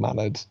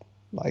mild-mannered,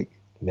 like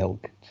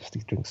milk?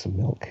 Just drink some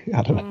milk.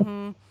 I don't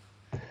know.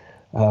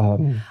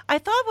 I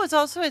thought was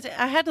also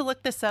I had to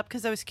look this up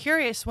because I was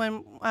curious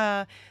when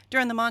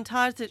during the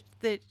montage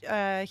that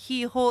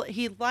he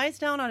lies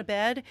down on a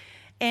bed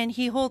and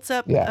he holds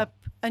up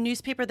a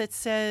newspaper that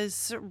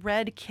says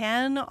Red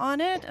Ken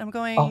on it. I'm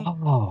going,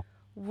 Oh,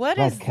 what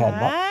Red is Ken.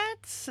 that?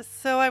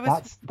 So I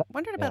was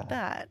wondering yeah. about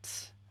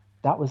that.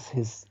 That was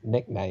his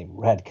nickname,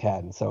 Red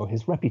Ken. So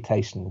his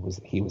reputation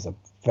was he was a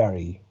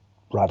very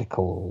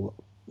radical,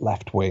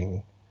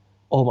 left-wing,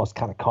 almost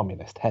kind of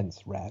communist,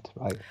 hence Red,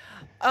 right?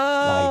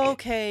 Oh, Like,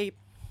 okay.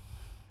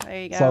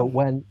 There you so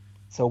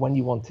go. when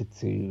you wanted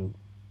to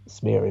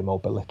smear him or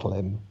belittle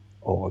him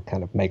or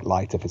kind of make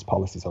light of his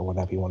policies or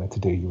whatever you wanted to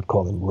do, you would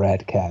call him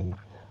Red Ken,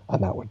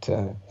 and that would,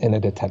 in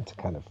an attempt to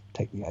kind of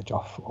take the edge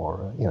off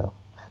or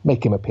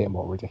make him appear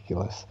more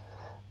ridiculous.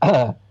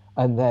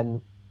 And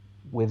then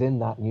within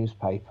that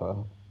newspaper.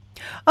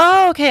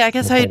 Oh, okay. I It's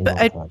going guess to take me a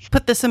long I time.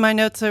 put this in my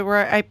notes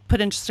where I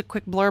put in just a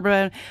quick blurb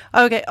about it.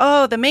 Okay.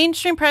 Oh, the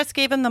mainstream press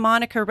gave him the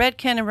moniker Red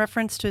Ken in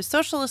reference to his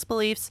socialist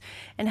beliefs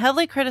and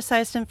heavily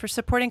criticized him for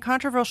supporting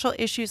controversial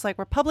issues like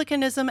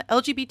republicanism,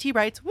 LGBT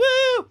rights,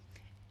 woo,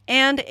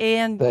 and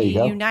There the you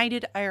go.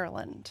 United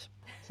Ireland.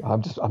 So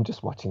I'm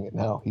just watching it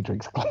now. He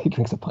drinks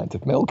a pint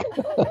of milk.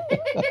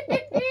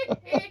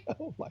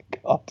 Oh my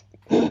God.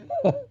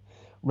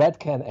 Red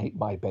Ken ate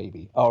my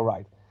baby. All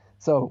right.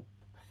 So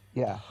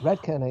yeah,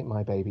 Red Ken ate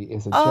my baby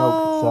is a joke.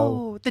 So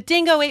Oh, the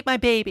dingo ate my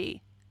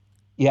baby.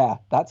 yeah,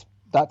 that's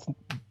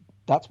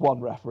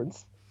one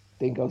reference.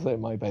 Dingoes ate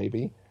my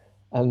baby.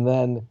 And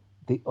then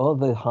the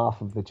other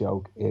half of the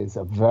joke is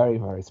a very,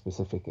 very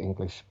specific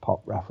English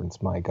pop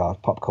reference. My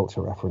God, pop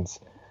culture reference.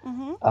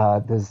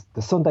 There's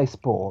the Sunday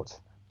Sport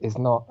is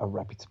not a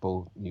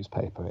reputable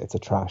newspaper. It's a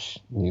trash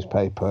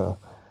newspaper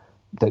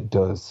that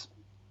does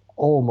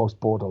almost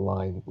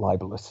borderline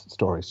libelous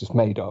stories, just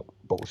made up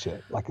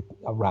bullshit, like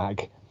a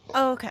rag.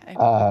 Oh, okay.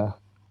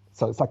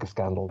 So it's like a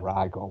scandal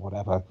rag or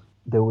whatever.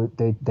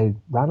 They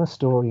ran a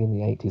story in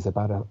the 80s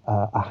about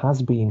a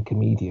has-been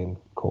comedian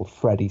called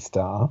Freddie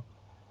Starr,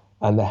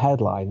 and the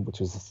headline, which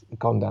has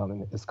gone down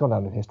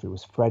in history,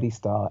 was Freddie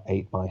Starr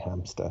ate my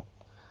hamster.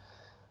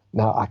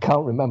 Now, I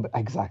can't remember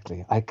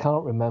exactly. I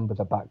can't remember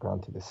the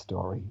background to this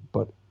story,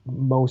 but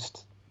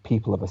most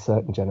people of a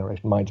certain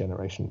generation, my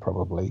generation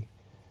probably,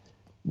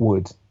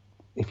 would,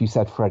 if you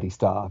said Freddie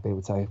Starr, they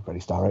would say, Freddie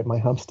Starr ate my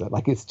hamster.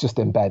 Like, it's just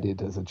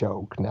embedded as a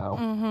joke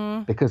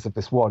now because of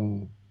this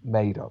one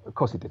made up. Of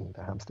course, he didn't eat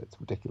a hamster. It's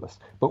ridiculous.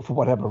 But for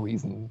whatever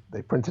reason,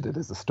 they printed it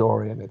as a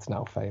story and it's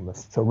now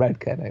famous. So Red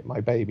Ken ate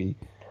my baby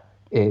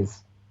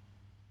is,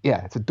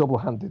 yeah, it's a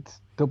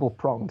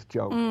double-pronged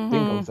joke.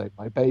 Dingoes ate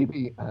my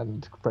baby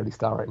and Freddie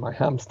Starr ate my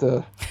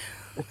hamster.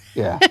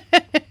 They're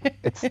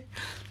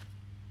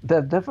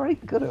very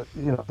good at,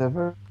 they're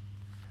very,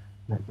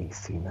 let me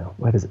see now.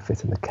 Where does it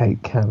fit in the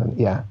Kate canon?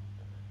 Yeah.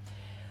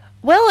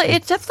 Well,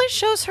 it definitely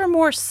shows her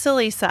more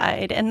silly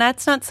side, and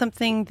that's not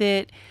something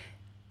that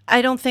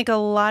I don't think a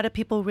lot of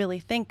people really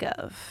think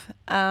of.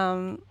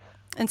 And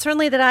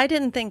certainly that I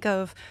didn't think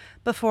of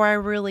before I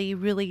really,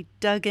 really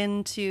dug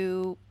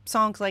into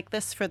songs like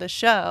this for the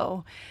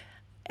show.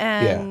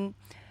 And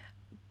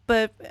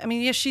but I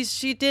mean, yeah,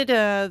 she did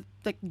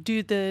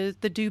do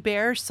the Do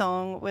Bear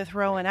song with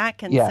Rowan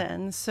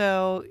Atkinson.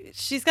 So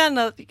she's gotten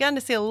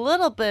to see a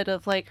little bit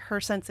of like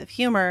her sense of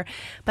humor,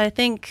 but I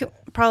think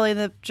probably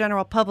the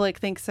general public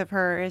thinks of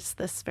her as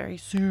this very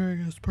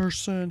serious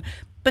person,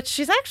 but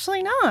she's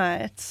actually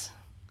not.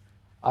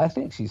 I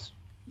think she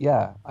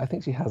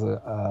has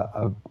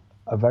a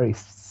very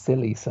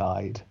silly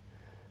side.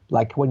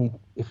 Like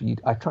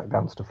I track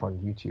down stuff on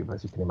YouTube,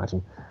 as you can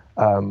imagine.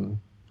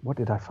 What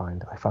did I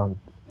find? I found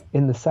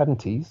in the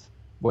 70s,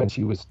 when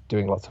she was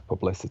doing lots of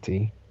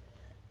publicity,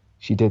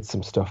 she did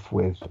some stuff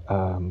with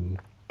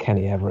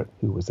Kenny Everett,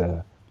 who was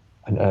an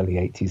early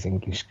 80s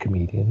English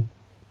comedian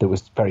that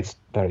was very,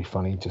 very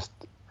funny. Just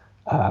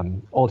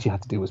all she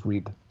had to do was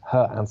read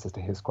her answers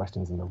to his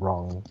questions in the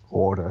wrong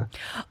order.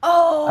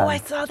 Oh, I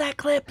saw that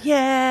clip.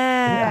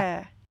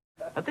 Yeah.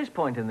 At this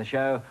point in the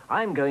show,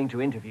 I'm going to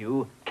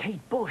interview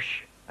Kate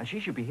Bush, and she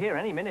should be here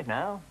any minute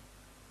now.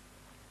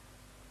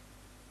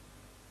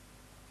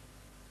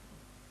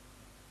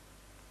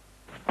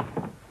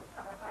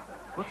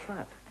 What's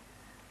that?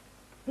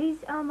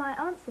 These are my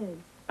answers.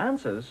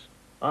 Answers?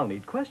 I'll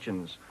need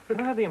questions. Could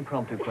I have the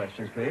impromptu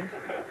questions, please?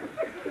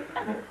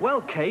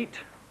 Well, Kate.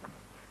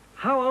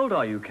 How old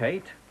are you,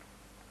 Kate?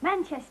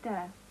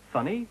 Manchester.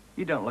 Funny,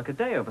 you don't look a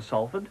day over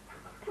Salford.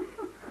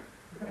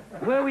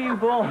 Where were you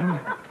born?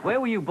 Where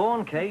were you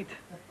born, Kate?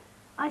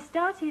 I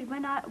started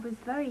when I was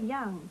very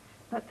young,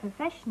 but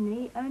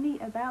professionally only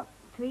about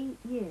 3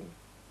 years.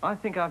 I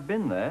think I've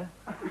been there.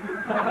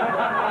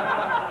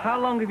 How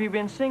long have you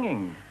been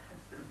singing?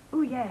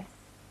 Oh, yes.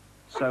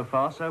 So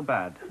far, so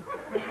bad.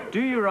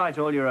 Do you write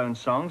all your own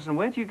songs, and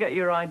where do you get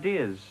your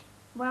ideas?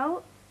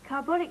 Well,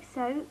 carbolic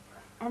soap,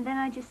 and then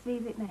I just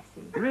leave it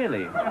messy.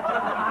 Really?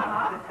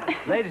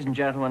 Ladies and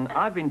gentlemen,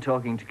 I've been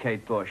talking to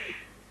Kate Bush,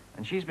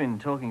 and she's been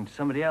talking to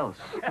somebody else.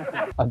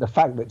 And the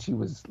fact that she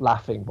was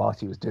laughing while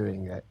she was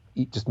doing it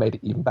just made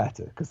it even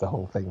better, because the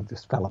whole thing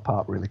just fell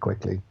apart really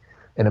quickly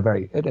in a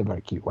very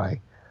cute way.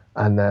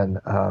 And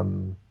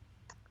then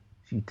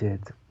she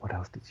did, what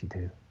else did she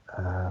do?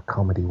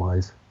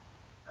 Comedy-wise.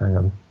 Hang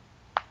on.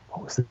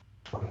 What was the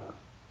one?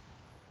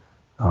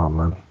 Oh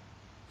man.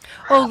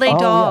 Oh, Les Oh, yeah,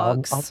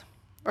 Dogs.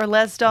 Or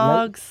Les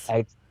Dogs.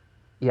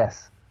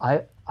 Yes.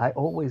 I'm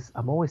always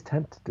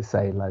tempted to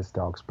say Les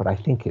Dogs, but I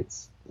think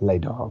it's Les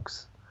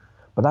Dogs.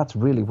 But that's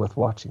really worth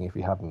watching if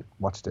you haven't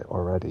watched it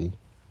already.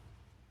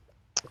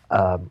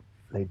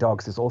 Les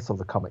Dogs is also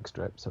the comic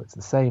strip, so it's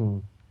the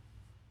same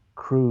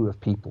crew of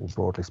people,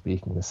 broadly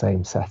speaking, the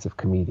same set of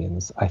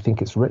comedians. I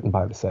think it's written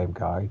by the same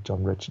guy,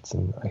 John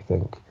Richardson, I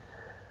think.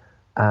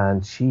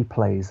 And she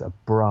plays a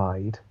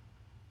bride.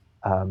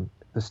 The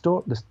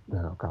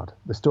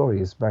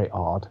story is very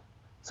odd.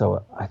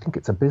 So I think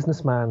it's a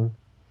businessman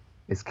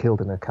is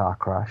killed in a car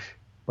crash,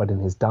 but in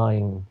his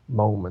dying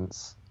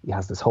moments, he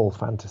has this whole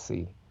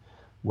fantasy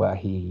where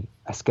he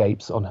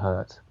escapes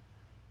unhurt,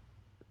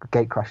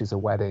 gate crashes a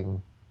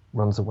wedding,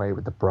 runs away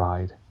with the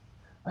bride,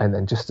 and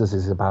then just as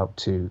he's about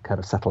to kind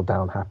of settle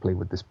down happily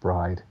with this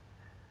bride,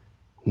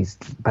 he's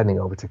bending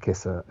over to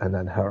kiss her, and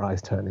then her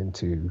eyes turn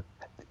into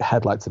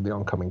headlights of the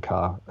oncoming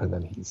car, and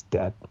then he's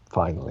dead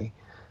finally.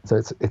 So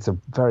it's a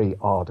very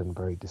odd and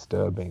very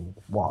disturbing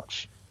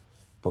watch,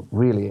 but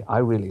really, I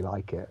really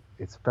like it.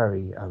 It's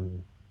very,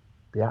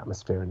 the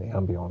atmosphere and the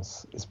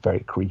ambience is very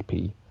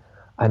creepy,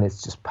 and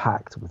it's just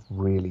packed with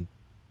really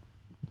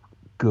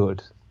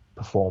good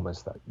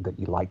performers that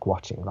you like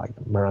watching, like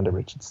Miranda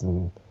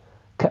Richardson,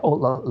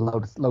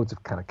 loads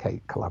of kind of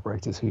Kate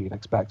collaborators who you'd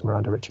expect.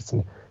 Miranda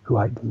Richardson, who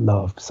I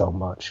love so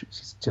much.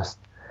 She's just,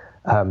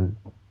 you're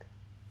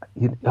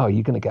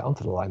going to get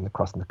onto the line, the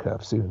crossing the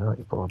curve soon, aren't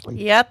you?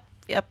 Probably. Yep.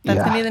 That's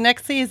going to be the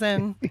next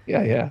season.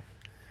 Yeah.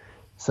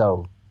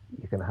 So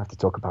you're going to have to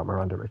talk about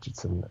Miranda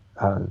Richardson,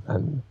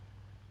 and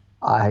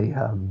I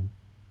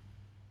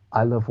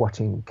love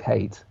watching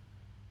Kate,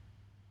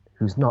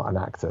 who's not an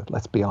actor.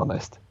 Let's be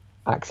honest,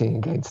 acting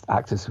against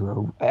actors who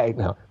are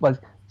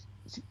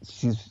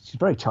she's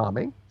very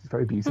charming. She's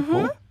very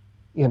beautiful.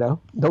 Mm-hmm.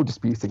 No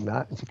disputing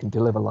that. And she can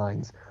deliver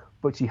lines,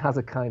 but she has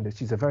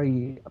she's a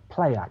very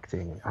play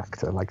acting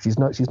actor. Like she's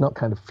not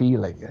kind of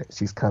feeling it.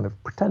 She's kind of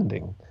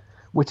pretending,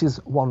 which is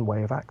one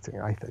way of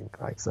acting, I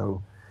think. Right.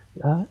 So,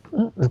 I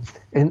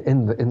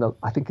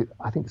think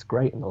it's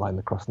great in The Line,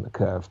 the Crossing the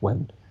Curve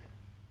when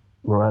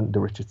Miranda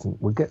Richardson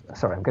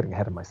I'm getting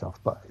ahead of myself,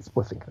 but it's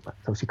worth thinking about.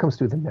 So she comes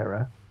through the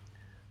mirror,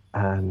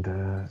 and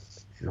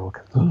she's all,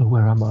 oh,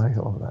 where am I?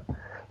 All of that.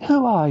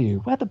 Who are you?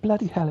 Where the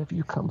bloody hell have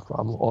you come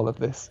from? All of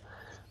this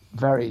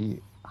very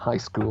high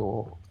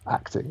school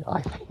acting,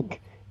 I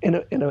think, in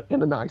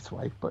a nice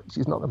way, but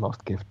she's not the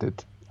most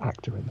gifted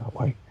actor in that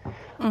way.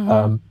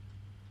 Mm-hmm.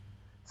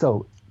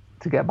 So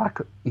to get back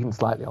even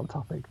slightly on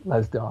topic,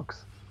 Les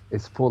Dogs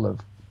is full of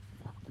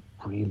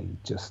really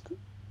just,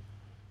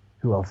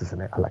 who else is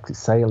in it? Alexis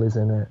Sale is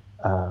in it.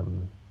 Oh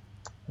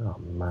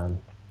man.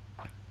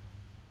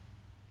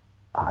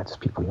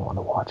 Just people you want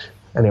to watch.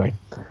 Anyway,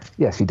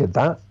 yeah, she did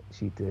that.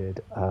 She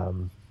did,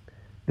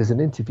 there's an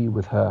interview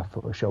with her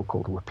for a show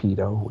called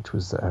Rapido, which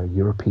was a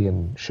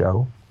European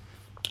show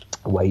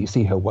where you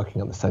see her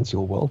working on the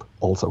sensual world,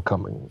 also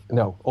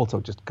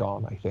just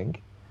gone, I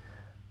think.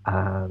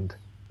 And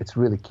it's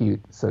really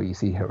cute. So you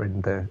see her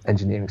in the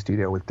engineering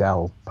studio with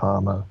Del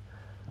Palmer,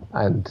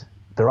 and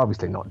they're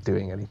obviously not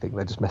doing anything.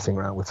 They're just messing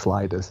around with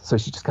sliders. So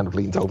she just kind of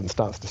leans over and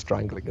starts to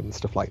strangling and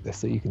stuff like this.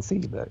 So you can see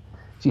that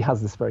she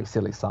has this very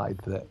silly side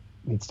that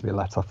needs to be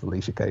let off the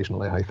leash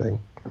occasionally, I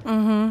think.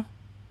 Mm-hmm.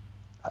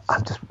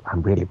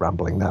 I'm really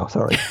rambling now.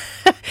 Sorry.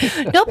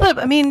 No, but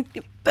I mean,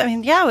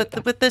 yeah.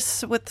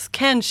 With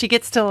Ken, she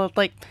gets to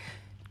like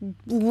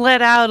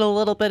let out a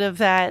little bit of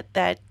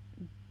that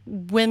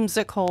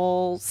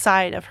whimsical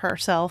side of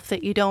herself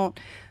that you don't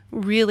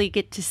really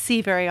get to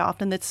see very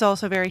often. That's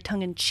also very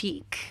tongue in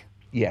cheek.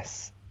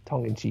 Yes,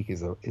 tongue in cheek is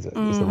the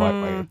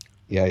right way.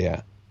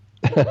 Yeah.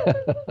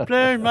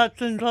 Very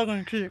much in tongue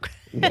in cheek.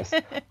 Yes,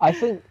 I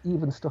think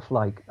even stuff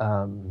like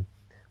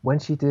when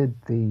she did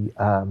the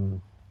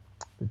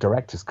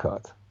director's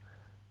cut,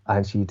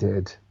 and she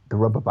did the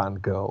Rubber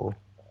Band Girl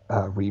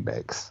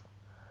remix.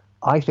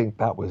 I think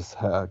that was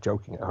her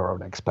joking at her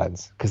own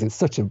expense, because it's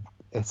such a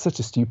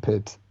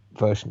stupid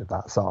version of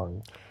that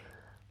song.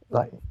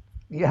 Like,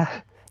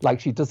 yeah,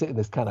 like she does it in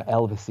this kind of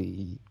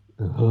Elvis-y.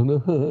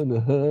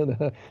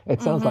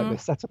 It sounds like they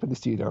set up in the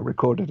studio,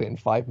 recorded it in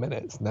 5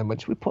 minutes, and then when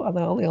we put on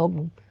the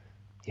album,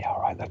 yeah,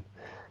 all right then,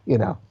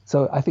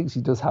 So I think she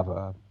does have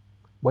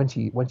when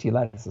she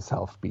lets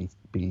herself be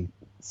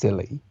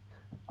silly,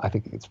 I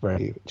think it's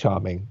very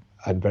charming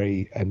and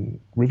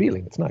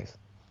revealing. It's nice.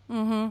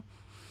 Mm-hmm.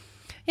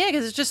 Yeah,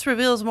 because it just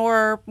reveals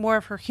more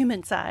of her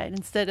human side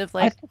instead of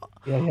like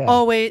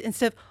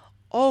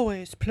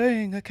always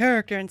playing a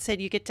character. Instead,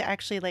 you get to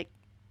actually like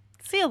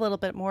see a little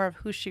bit more of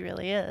who she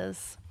really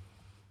is.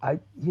 Do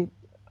you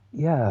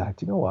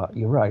know what?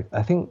 You're right.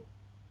 I think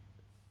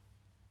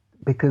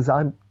because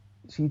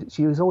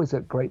she was always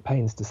at great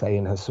pains to say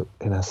in her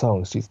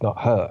songs she's not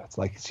her. It's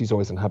like she's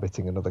always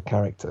inhabiting another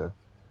character.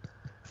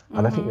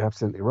 And I think you're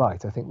absolutely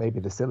right. I think maybe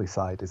the silly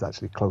side is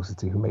actually closer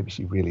to who maybe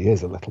she really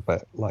is a little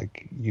bit.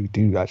 Like you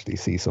do actually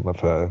see some of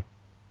her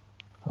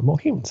more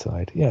human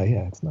side. Yeah,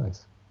 it's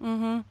nice.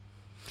 Mm-hmm.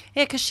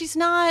 Yeah, because she's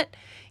not,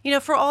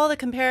 for all the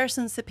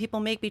comparisons that people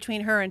make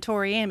between her and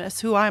Tori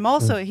Amos, who I'm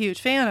also a huge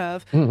fan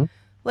of,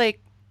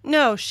 like,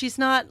 no, she's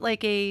not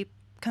like a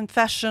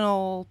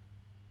confessional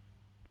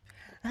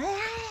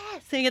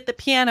sing at the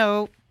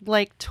piano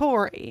like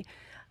Tori.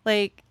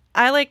 Like,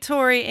 I like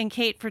Tori and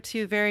Kate for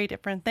two very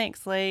different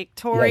things. Like,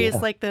 Tori is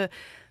like the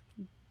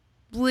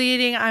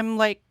bleeding, I'm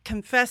like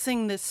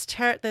confessing this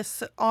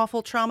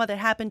awful trauma that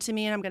happened to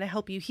me, and I'm going to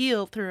help you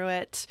heal through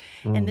it.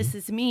 And this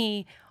is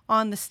me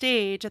on the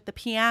stage at the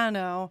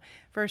piano,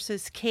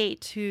 versus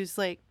Kate, who's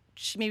like,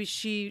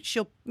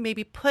 she'll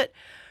maybe put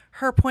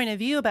her point of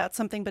view about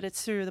something, but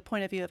it's through the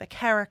point of view of a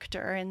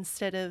character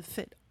instead of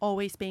it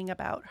always being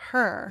about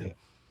her.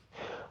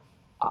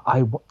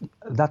 Yeah.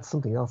 That's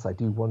something else I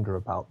do wonder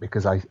about,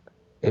 because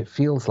it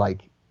feels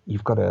like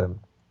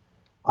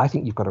I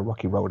think you've got a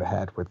rocky road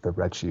ahead with the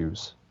Red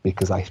Shoes,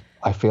 because I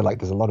feel like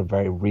there's a lot of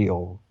very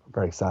real,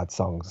 very sad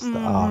songs that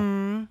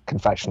are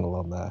confessional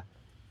on there.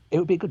 It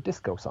would be a good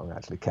disco song,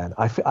 actually, Ken.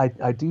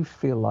 I do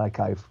feel like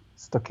I've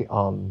stuck it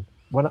on.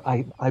 When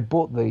I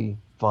bought the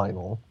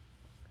vinyl,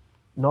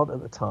 not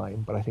at the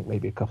time, but I think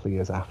maybe a couple of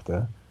years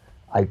after,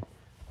 I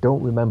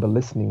don't remember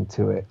listening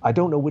to it. I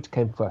don't know which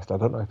came first. I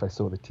don't know if I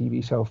saw the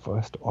TV show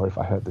first or if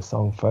I heard the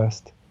song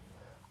first.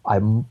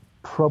 I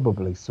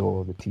probably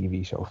saw the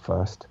TV show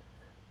first,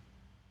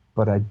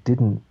 but I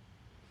didn't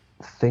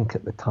think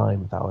at the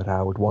time that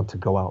I would want to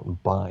go out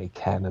and buy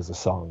Ken as a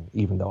song,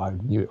 even though I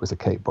knew it was a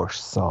Kate Bush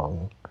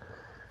song.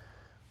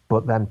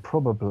 But then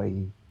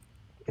probably,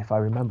 if I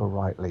remember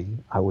rightly,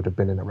 I would have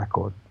been in a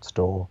record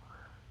store,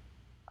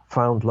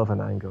 found Love and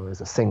Anger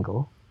as a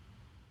single,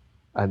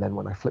 and then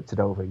when I flipped it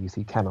over, you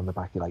see Ken on the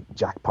back, you're like,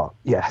 jackpot,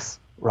 yes,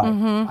 right,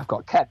 I've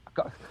got Ken,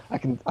 I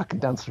can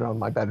dance around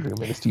my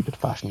bedroom in a stupid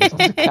fashion as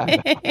long as I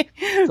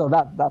can. So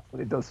that's what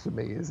it does for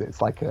me, is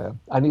it's like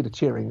I need a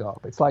cheering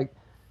up. It's like,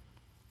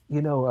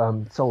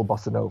 Soul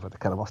Bossa Nova, the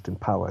kind of Austin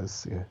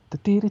Powers. Yeah.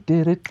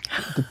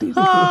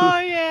 Oh,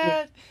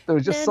 yeah. There are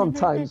just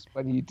sometimes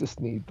when you just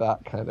need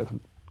that kind of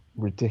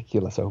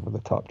ridiculous,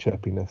 over-the-top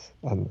chirpiness,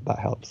 and that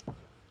helps.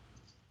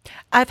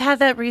 I've had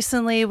that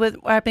recently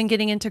I've been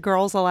getting into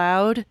Girls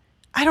Aloud.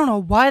 I don't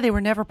know why they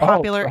were never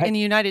popular in the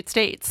United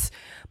States.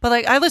 But,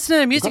 like, I listen to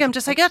their music, I'm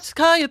just like, I just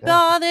call you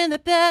ball in the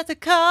bed to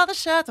call the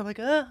shots. I'm like,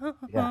 oh.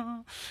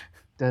 Yeah.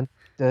 Dun,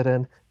 dun,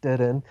 dun,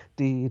 dun,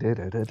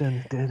 dun, dun,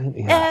 dun, dun.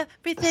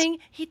 Everything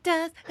he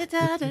does,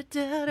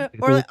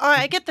 or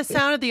I get the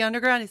sound of the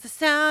underground. It's the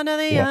sound of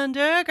the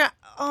underground.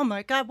 Oh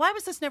my God, why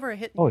was this never a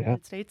hit in the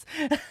United States?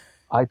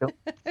 I don't.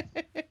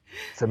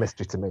 It's a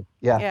mystery to me.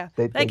 Yeah.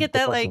 I get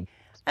that. Like,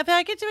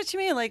 I get to what you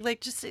mean.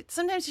 Like just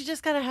sometimes you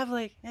just gotta have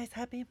like nice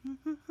happy.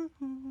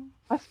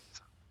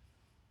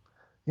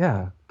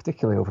 Yeah,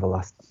 particularly over the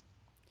last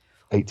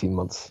 18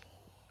 months.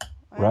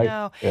 Right? I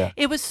know. Yeah.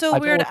 It was so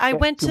weird. I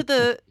went to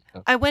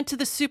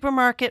the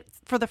supermarket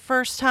for the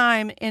first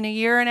time in a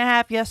year and a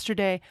half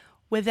yesterday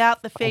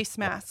without the face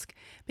mask,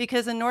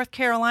 because in North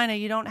Carolina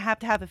you don't have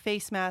to have a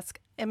face mask.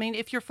 I mean,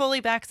 if you're fully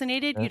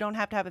vaccinated, you don't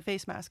have to have a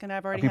face mask, and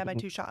I've already had my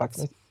 2 shots.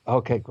 Vaccinated?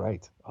 Okay,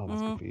 great. Oh,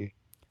 that's good for you.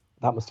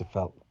 That must have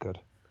felt good.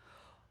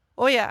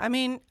 Oh yeah, I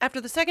mean, after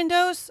the second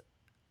dose,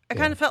 I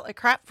kind of felt like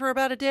crap for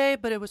about a day,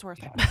 but it was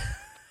worth it.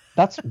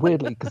 That's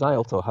weirdly, because I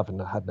also haven't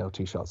had no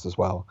 2 shots as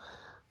well.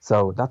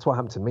 So that's what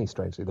happened to me,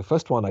 strangely. The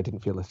first one, I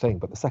didn't feel a thing,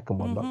 but the second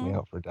one knocked me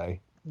out for a day.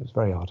 It was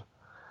very odd.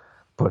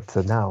 But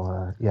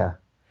now,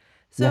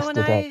 So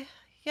yesterday.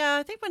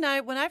 I think when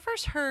I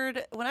first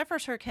heard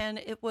Ken,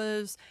 it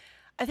was,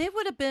 I think it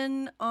would have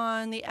been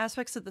on the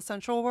Aspects of the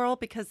Sensual World,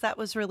 because that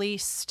was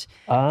released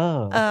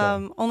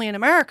only in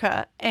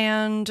America.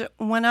 And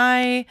when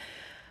I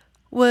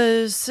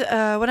was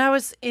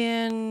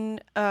in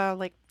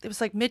it was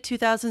like mid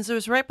 2000s, it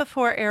was right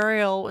before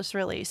Ariel was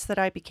released that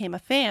I became a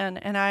fan,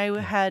 and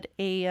I had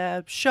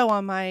a show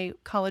on my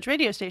college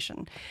radio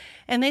station,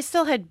 and they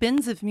still had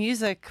bins of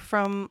music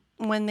from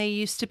when they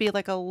used to be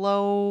like a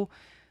low,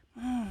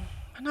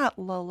 not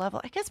low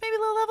level, I guess maybe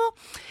low level.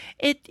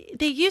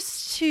 They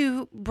used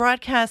to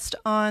broadcast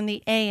on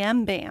the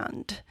AM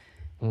band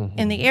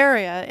in the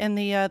area, in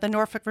the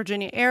Norfolk,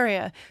 Virginia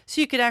area, so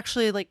you could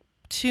actually like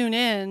tune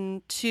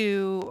in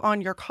to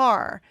on your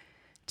car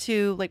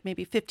to like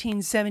maybe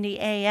 1570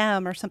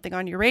 AM or something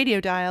on your radio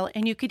dial,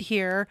 and you could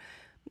hear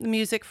the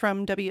music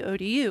from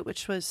WODU,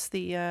 which was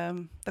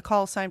the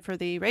call sign for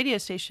the radio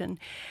station.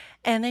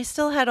 And they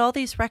still had all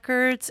these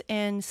records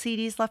and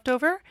CDs left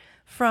over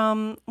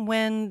from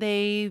when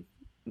it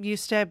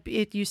used to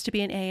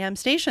be an AM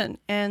station.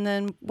 And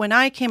then when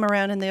I came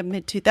around in the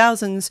mid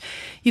 2000s,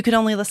 you could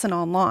only listen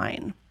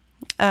online.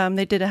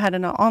 They had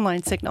an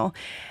online signal.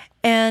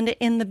 And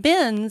in the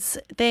bins,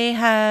 they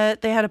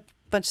had a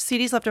bunch of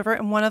CDs left over,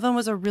 and one of them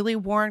was a really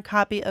worn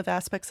copy of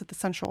Aspects of the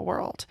Sensual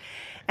World.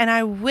 And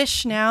I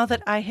wish now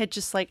that I had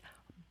just like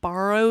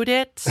borrowed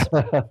it,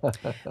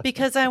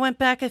 because I went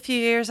back a few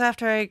years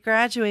after I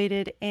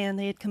graduated and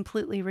they had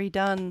completely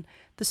redone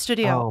the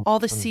studio. All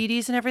the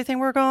CDs and everything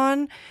were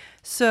gone.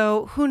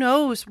 So who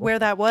knows where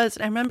that was.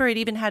 And I remember it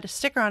even had a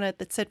sticker on it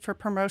that said for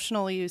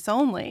promotional use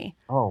only.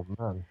 Oh,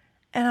 man.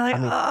 And I'm like,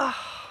 I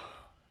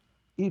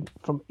mean,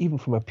 oh. even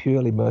from a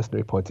purely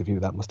mercenary point of view,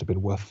 that must have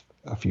been worth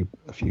a few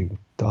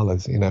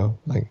dollars, you know.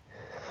 Like,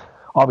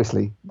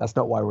 obviously, that's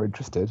not why we're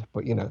interested,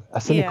 but you know,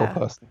 a cynical Yeah.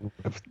 person would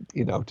have,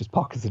 you know, just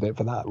pocketed it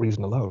for that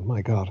reason alone.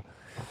 My God,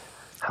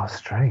 how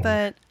strange.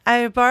 But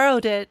I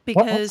borrowed it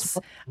because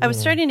I was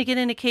yeah. starting to get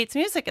into Kate's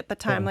music at the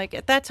time. Yeah. Like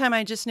at that time,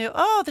 I just knew,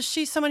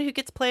 she's someone who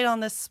gets played on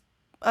this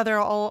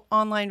other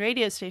online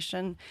radio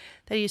station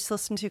that I used to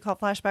listen to called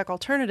Flashback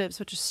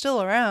Alternatives, which is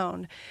still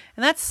around.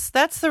 And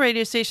that's the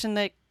radio station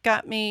that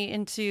got me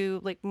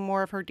into like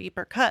more of her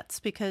deeper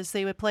cuts, because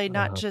they would play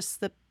not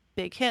just the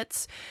big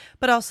hits,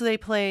 but also they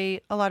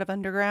play a lot of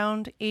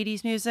underground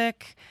 80s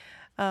music,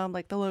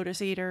 like the Lotus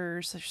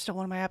Eaters. They're still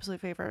one of my absolute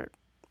favorite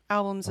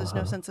albums is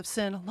No Sense of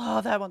Sin. I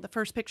love that one. The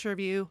First Picture of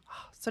You.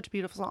 Oh, such a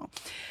beautiful song.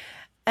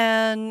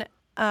 And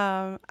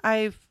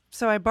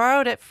I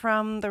borrowed it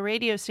from the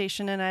radio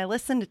station and I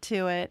listened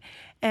to it,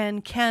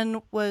 and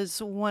Ken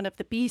was one of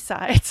the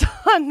B-sides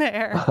on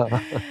there.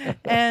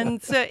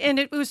 and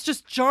it was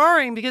just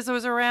jarring because it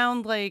was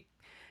around like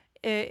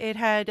it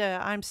had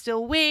I'm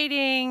Still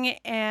Waiting,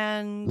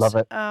 and Love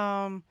it.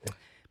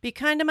 Be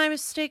Kind to My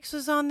Mistakes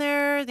was on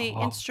there. The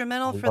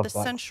instrumental for The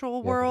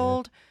Sensual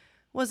World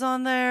was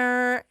on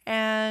there,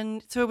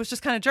 and so it was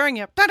just kind of jarring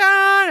you.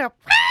 Da-da!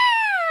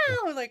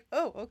 Like,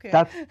 oh,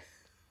 okay.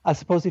 I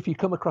suppose if you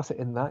come across it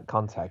in that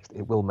context,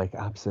 it will make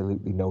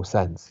absolutely no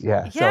sense.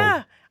 Yeah.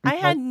 Yeah. So I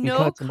had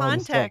no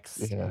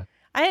context. Yeah.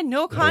 I had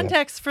no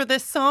context for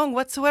this song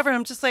whatsoever.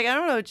 I'm just like, I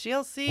don't know,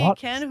 GLC, What?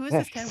 Ken, who's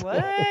this Ken? What?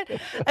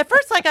 At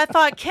first, like, I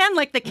thought Ken,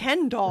 like the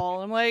Ken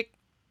doll. I'm like,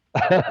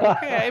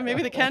 okay,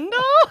 maybe the Ken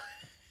doll?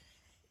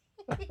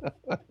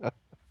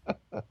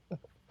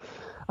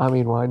 I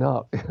mean, why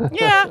not?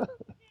 Yeah.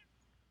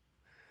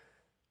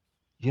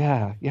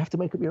 Yeah, you have to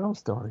make up your own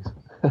stories.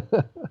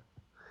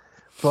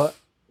 But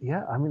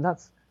yeah, I mean, I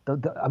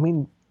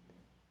mean,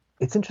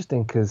 it's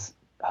interesting because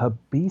her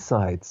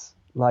B-sides,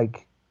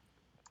 like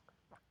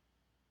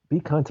Be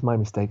Kind to My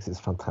Mistakes is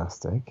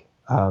fantastic.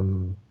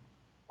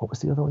 What was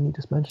the other one you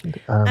just mentioned?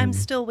 I'm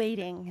Still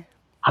Waiting.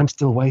 I'm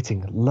Still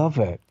Waiting. Love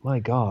it. My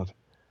God.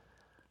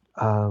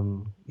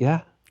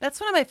 Yeah.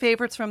 That's one of my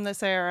favorites from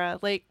this era.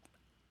 Like,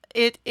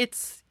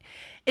 it's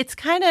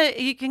kind of,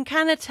 you can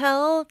kind of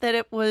tell that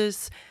it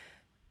was,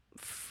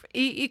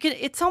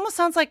 it almost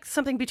sounds like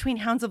something between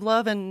Hounds of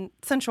Love and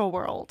Sensual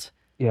World.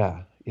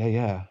 Yeah.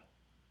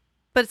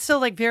 But it's still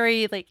like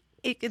very, like,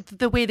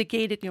 the way the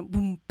gated, you know,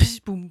 boom,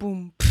 psh, boom,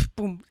 boom, psh,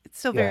 boom. It's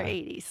still very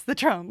 80s. The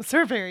drums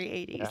are very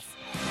 80s. Yeah.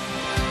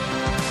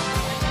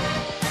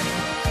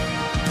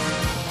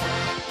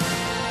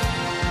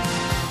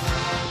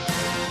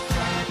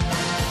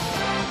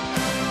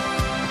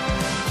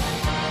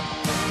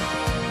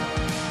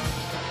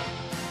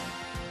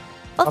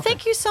 Well,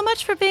 thank you so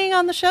much for being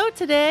on the show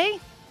today.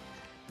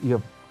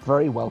 You're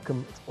very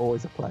welcome. It's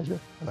always a pleasure,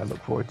 and I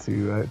look forward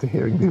to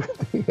hearing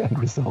the end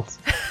results.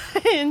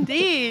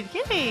 Indeed.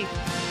 Yay.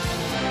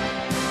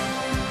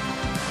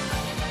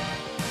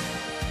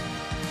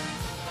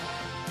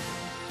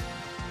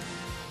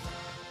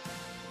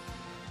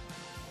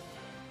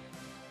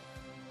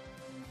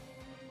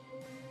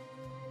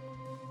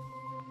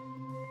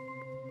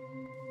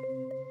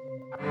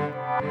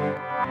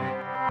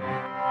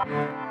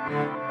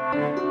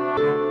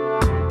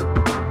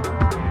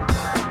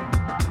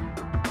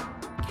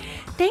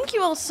 Thank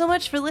you all so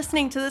much for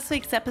listening to this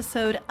week's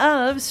episode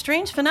of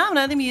Strange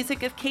Phenomena, the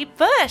music of Kate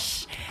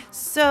Bush.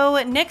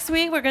 So next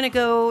week, we're going to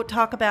go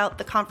talk about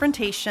The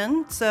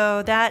Confrontation.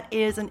 So that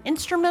is an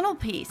instrumental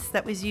piece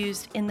that was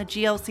used in the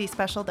GLC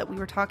special that we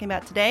were talking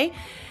about today.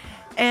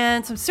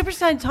 And so I'm super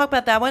excited to talk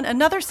about that one.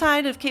 Another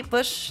side of Kate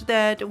Bush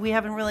that we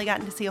haven't really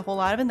gotten to see a whole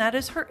lot of, and that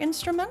is her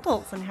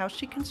instrumentals and how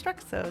she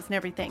constructs those and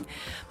everything.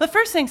 But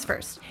first things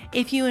first,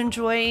 if you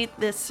enjoy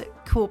this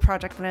cool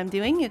project that I'm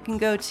doing, you can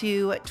go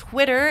to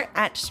Twitter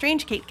at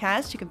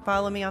StrangeKateCast. You can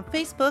follow me on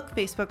Facebook,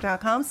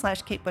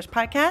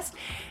 facebook.com/KateBushPodcast.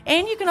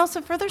 And you can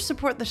also further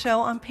support the show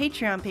on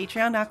Patreon,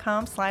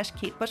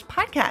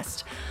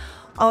 patreon.com/KateBushPodcast.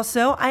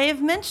 Also, I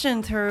have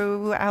mentioned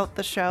throughout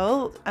the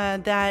show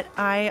that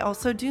I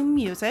also do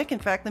music. In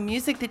fact, the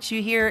music that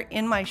you hear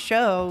in my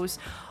shows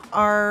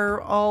are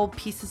all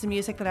pieces of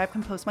music that I've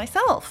composed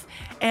myself.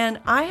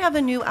 And I have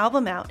a new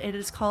album out. It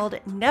is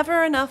called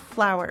Never Enough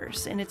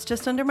Flowers, and it's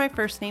just under my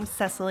first name,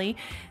 Cecily.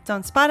 It's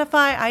on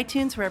Spotify,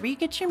 iTunes, wherever you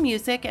get your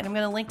music, and I'm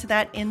going to link to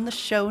that in the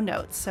show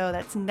notes. So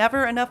that's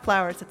Never Enough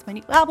Flowers. That's my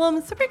new album.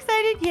 I'm super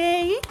excited.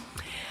 Yay!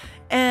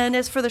 And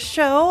as for the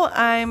show,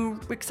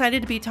 I'm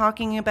excited to be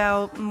talking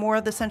about more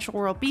of the Sensual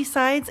World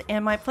B-sides,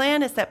 and my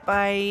plan is that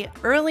by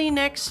early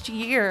next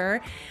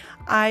year,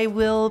 I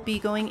will be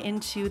going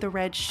into the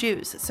Red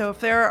Shoes. So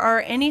if there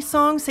are any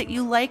songs that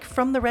you like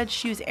from the Red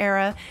Shoes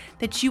era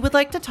that you would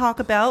like to talk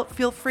about,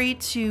 feel free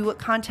to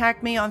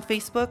contact me on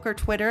Facebook or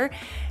Twitter,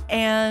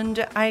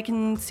 and I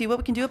can see what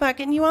we can do about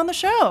getting you on the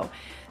show.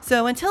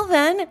 So until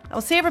then, I'll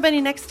see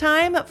everybody next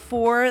time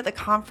for The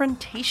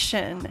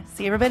Confrontation.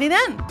 See everybody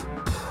then.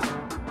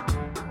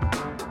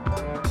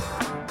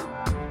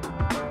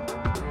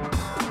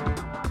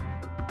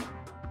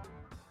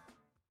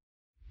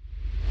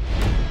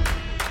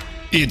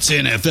 It's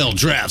NFL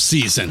draft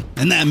season,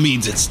 and that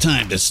means it's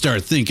time to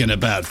start thinking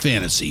about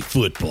fantasy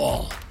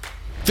football.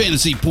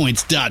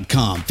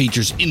 FantasyPoints.com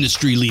features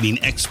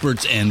industry-leading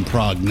experts and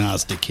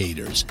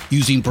prognosticators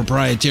using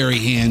proprietary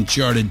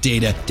hand-charted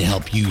data to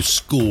help you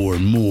score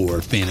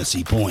more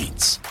fantasy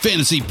points.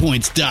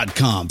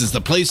 FantasyPoints.com is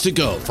the place to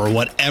go for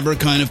whatever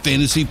kind of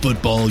fantasy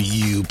football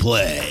you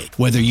play.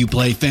 Whether you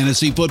play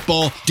fantasy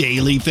football,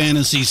 daily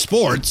fantasy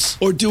sports,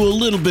 or do a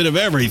little bit of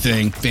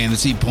everything,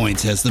 Fantasy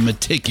Points has the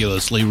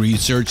meticulously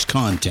researched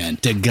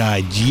content to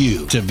guide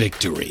you to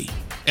victory.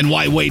 And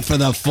why wait for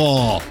the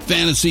fall?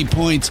 Fantasy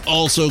Points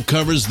also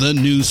covers the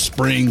new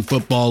spring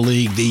football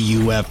league, the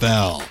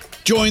UFL.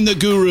 Join the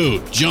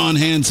guru, John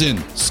Hansen,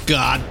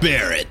 Scott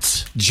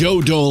Barrett,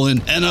 Joe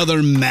Dolan, and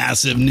other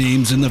massive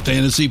names in the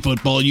fantasy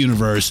football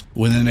universe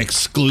with an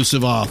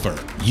exclusive offer.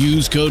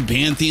 Use code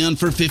Pantheon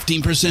for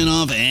 15%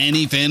 off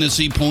any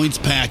Fantasy Points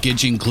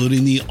package,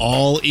 including the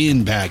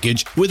all-in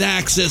package, with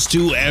access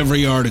to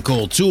every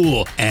article,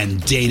 tool,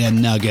 and data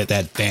nugget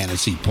that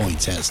Fantasy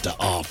Points has to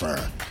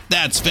offer.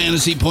 That's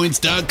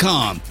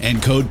FantasyPoints.com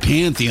and code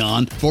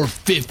Pantheon for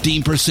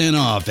 15%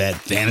 off at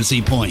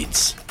Fantasy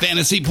Points.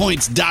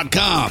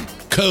 FantasyPoints.com,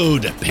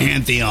 code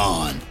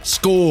Pantheon.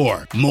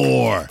 Score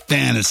more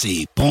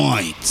fantasy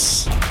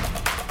points.